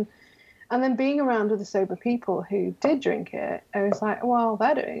 And then being around other sober people who did drink it, I was like, well,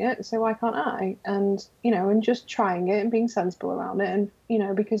 they're doing it, so why can't I? And, and just trying it and being sensible around it. And,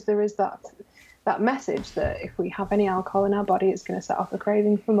 because there is that message that if we have any alcohol in our body, it's going to set off a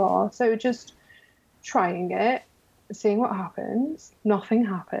craving for more. So just trying it, seeing what happens. Nothing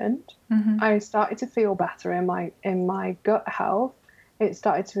happened. Mm-hmm. I started to feel better in my gut health. It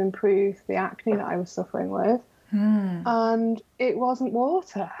started to improve the acne that I was suffering with. And it wasn't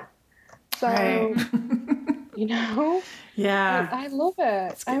water. So, right. Yeah, I love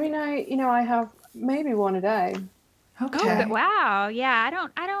it. I mean, I have maybe one a day. Okay. Oh, but wow. Yeah.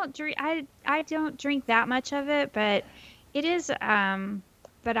 I don't drink that much of it, but it is,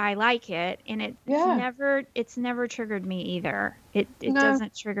 but I like it, and it's never triggered me either. It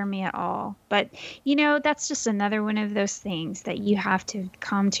doesn't trigger me at all. But, that's just another one of those things that you have to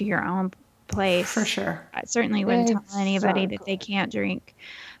come to your own place. For sure. I certainly wouldn't tell anybody that they can't drink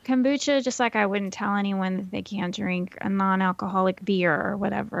kombucha, just like I wouldn't tell anyone that they can't drink a non-alcoholic beer or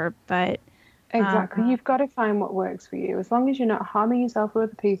whatever. But exactly, you've got to find what works for you. As long as you're not harming yourself or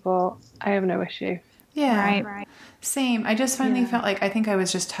other people, I have no issue. Yeah, right. Same. I just finally felt like I think I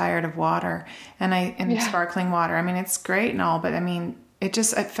was just tired of water and sparkling water. I mean, it's great and all, but I mean, I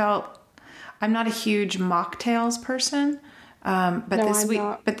felt I'm not a huge mocktails person.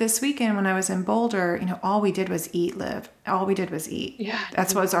 But this weekend when I was in Boulder, all we did was eat, Liv. All we did was eat. Yeah.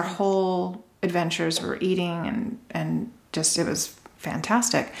 That's what our whole adventures were, eating and just, it was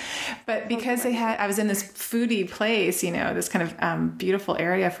fantastic. But because I was in this foodie place, this kind of beautiful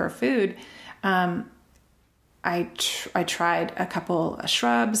area for food. I tried a couple of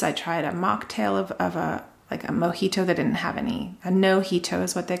shrubs. I tried a mocktail of a mojito that didn't have any. A no-hito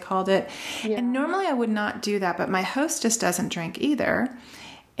is what they called it. Yeah. And normally I would not do that, but my hostess doesn't drink either.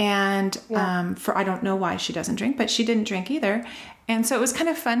 And I don't know why she doesn't drink, but she didn't drink either. And so it was kind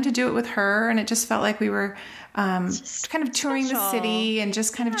of fun to do it with her. And it just felt like we were kind of touring the city and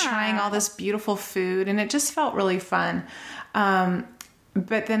just kind of trying all this beautiful food. And it just felt really fun.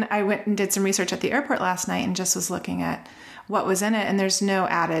 But then I went and did some research at the airport last night and just was looking at what was in it. And there's no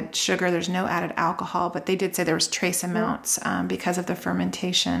added sugar. There's no added alcohol. But they did say there was trace amounts because of the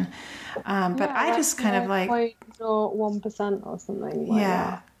fermentation. But I just kind of like 1% or something. Like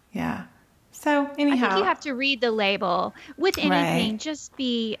that. Yeah. So anyhow, I think you have to read the label with anything. Right. Just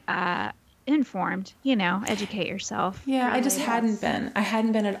be informed. Educate yourself. Yeah, I just hadn't been. I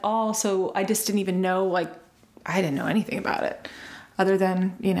hadn't been at all. So I just didn't even know. I didn't know anything about it, other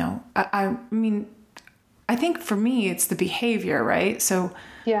than I mean, I think for me it's the behavior, right? So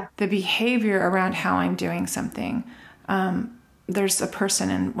the behavior around how I'm doing something. There's a person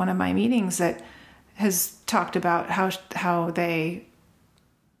in one of my meetings that has talked about how they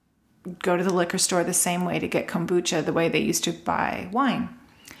go to the liquor store the same way to get kombucha the way they used to buy wine.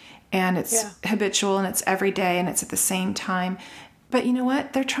 And it's habitual and it's every day and it's at the same time. But you know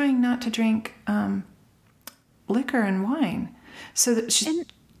what? They're trying not to drink liquor and wine. So that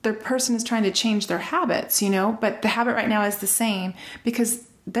the person is trying to change their habits, but the habit right now is the same because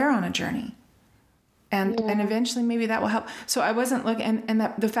they're on a journey. And eventually maybe that will help. So I wasn't looking, and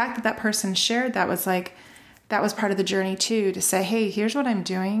the fact that person shared that was like, that was part of the journey too, to say, hey, here's what I'm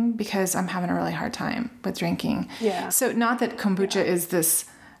doing because I'm having a really hard time with drinking. Yeah. So not that kombucha is this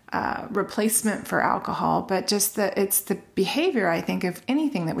replacement for alcohol, but just that it's the behavior, I think, of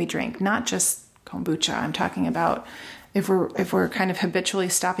anything that we drink, not just kombucha. I'm talking about if we're kind of habitually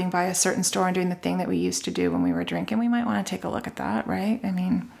stopping by a certain store and doing the thing that we used to do when we were drinking, we might want to take a look at that, right? I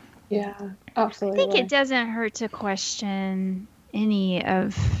mean, yeah, absolutely. I think it doesn't hurt to question any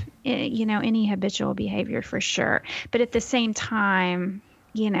habitual behavior for sure. But at the same time,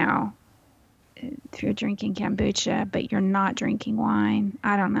 if you're drinking kombucha, but you're not drinking wine,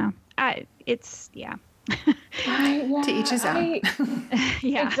 I don't know. To each his own.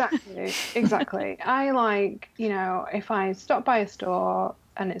 Exactly. I like, if I stop by a store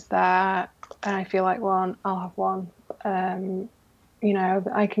and it's there and I feel like one, I'll have one. I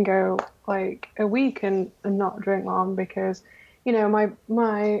can go like a week and not drink one because, my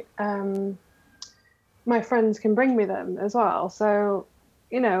friends can bring me them as well. So,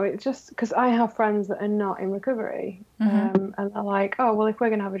 it's just because I have friends that are not in recovery, and they're like, oh, well, if we're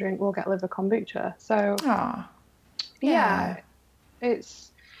going to have a drink, we'll get liver kombucha. So,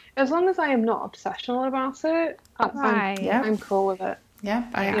 it's as long as I am not obsessional about it, I'm cool with it. Yeah,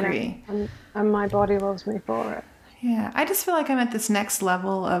 I agree. And my body loves me for it. Yeah, I just feel like I'm at this next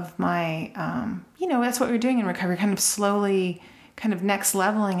level of my, that's what we're doing in recovery, kind of slowly, kind of next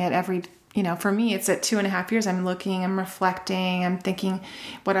leveling it every for me, it's at 2.5 years. I'm looking, I'm reflecting, I'm thinking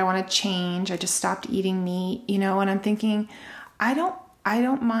what I want to change. I just stopped eating meat, and I'm thinking, I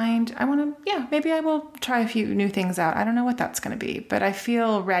don't mind. I want to, maybe I will try a few new things out. I don't know what that's going to be, but I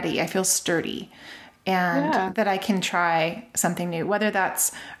feel ready. I feel sturdy and that I can try something new, whether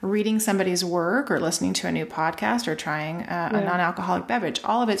that's reading somebody's work or listening to a new podcast or trying a non-alcoholic beverage.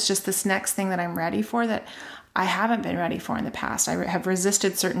 All of it's just this next thing that I'm ready for that I haven't been ready for in the past. I have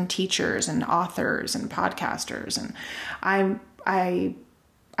resisted certain teachers and authors and podcasters, and I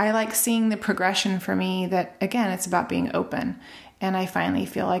like seeing the progression for me that, again, it's about being open. And I finally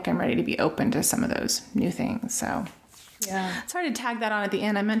feel like I'm ready to be open to some of those new things. So it's hard to tag that on at the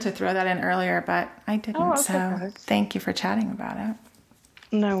end. I meant to throw that in earlier, but I didn't. Thank you for chatting about it.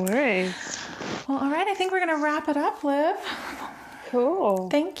 No worries. Well, all right. I think we're going to wrap it up, Liv. Cool.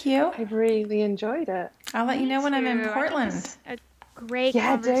 Thank you. I really enjoyed it. I'll let you know when I'm in Portland. Great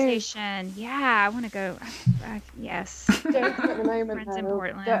conversation. Yeah, I want to go. Yes. Don't at the moment. Friends in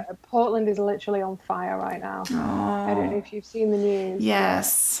Portland. Portland is literally on fire right now. Oh. I don't know if you've seen the news.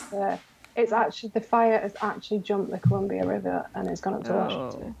 Yes. It's actually, the fire has actually jumped the Columbia River and it's gone up to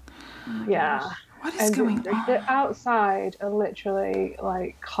Washington. What is going on? The outside are literally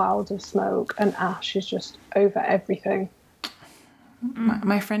like clouds of smoke and ash is just over everything.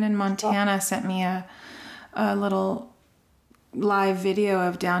 My friend in Montana sent me a little live video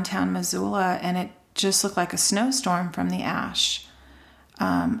of downtown Missoula, and it just looked like a snowstorm from the ash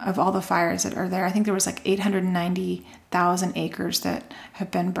of all the fires that are there. I think there was like 890,000 acres that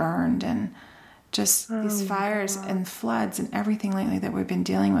have been burned, and just these fires and floods and everything lately that we've been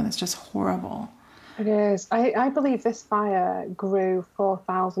dealing with. It's just horrible. It is. I believe this fire grew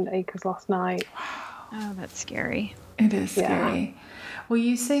 4,000 acres last night. Wow. Oh, that's scary. It is scary. Well,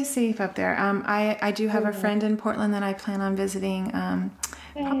 you stay safe up there. I do have a friend in Portland that I plan on visiting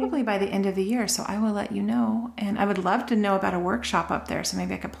probably by the end of the year, so I will let you know. And I would love to know about a workshop up there, so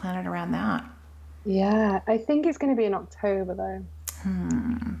maybe I could plan it around that. Yeah, I think it's going to be in October, though.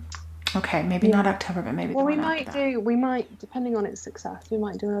 Okay, maybe not October, but maybe. Well, we might, depending on its success, we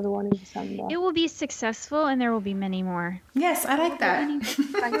might do another one in December. It will be successful, and there will be many more. Yes, I like that.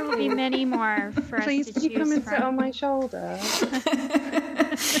 There will be many more for us to choose from. Please come and sit on my shoulder.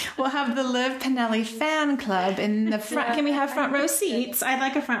 We'll have the Liv Pennelle fan club in the front. Can we have front row seats? I'd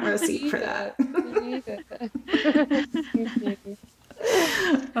like a front row seat for that.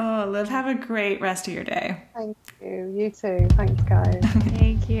 Oh, Liv, have a great rest of your day. Thank you. You too. Thanks, guys.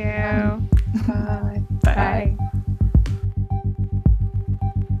 Thank you. Bye. Bye.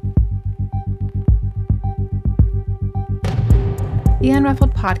 The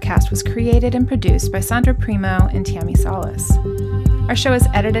Unruffled podcast was created and produced by Sandra Primo and Tammy Salas. Our show is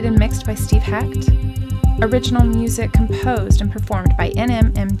edited and mixed by Steve Hecht. Original music composed and performed by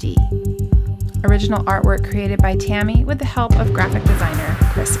NMMD. Original artwork created by Tammy with the help of graphic designer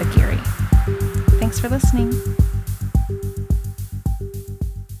Chris Aguirre. Thanks for listening.